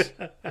 mask. It's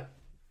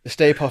the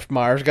Stay Puft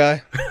Myers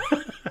guy.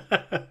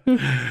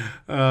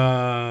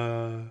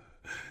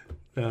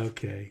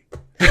 Okay.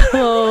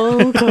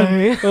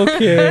 Okay.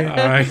 Okay. All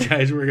right,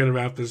 guys, we're gonna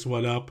wrap this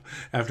one up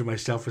after my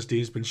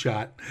self-esteem's been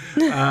shot.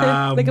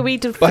 Like a wee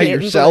By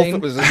deflating yourself, balloon.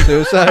 it was a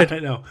suicide. I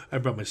know. I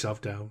brought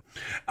myself down.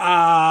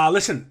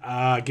 Listen,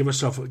 give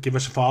us a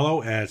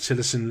follow at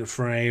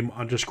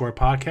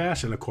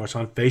CitizenFrame_podcast, and of course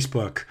on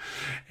Facebook.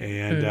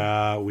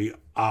 And we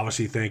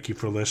obviously thank you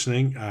for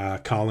listening.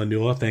 Colin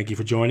Newell, thank you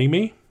for joining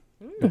me.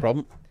 No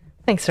problem.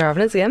 Thanks for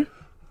having us again.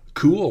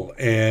 Cool.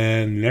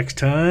 And next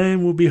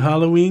time will be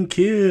Halloween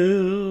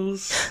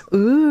Kills.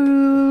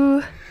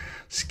 Ooh.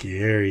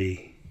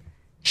 Scary.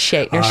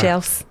 Shit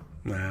yourselves.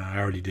 Nah, I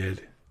already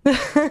did. For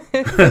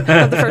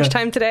the first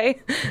time today.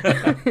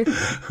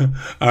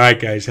 All right,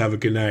 guys. Have a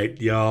good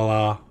night.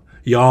 Y'all.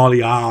 Y'all.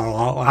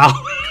 Y'all.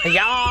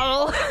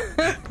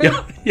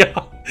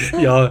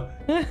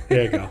 There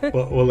you go.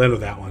 We'll end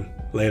with that one.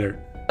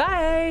 Later.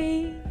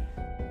 Bye.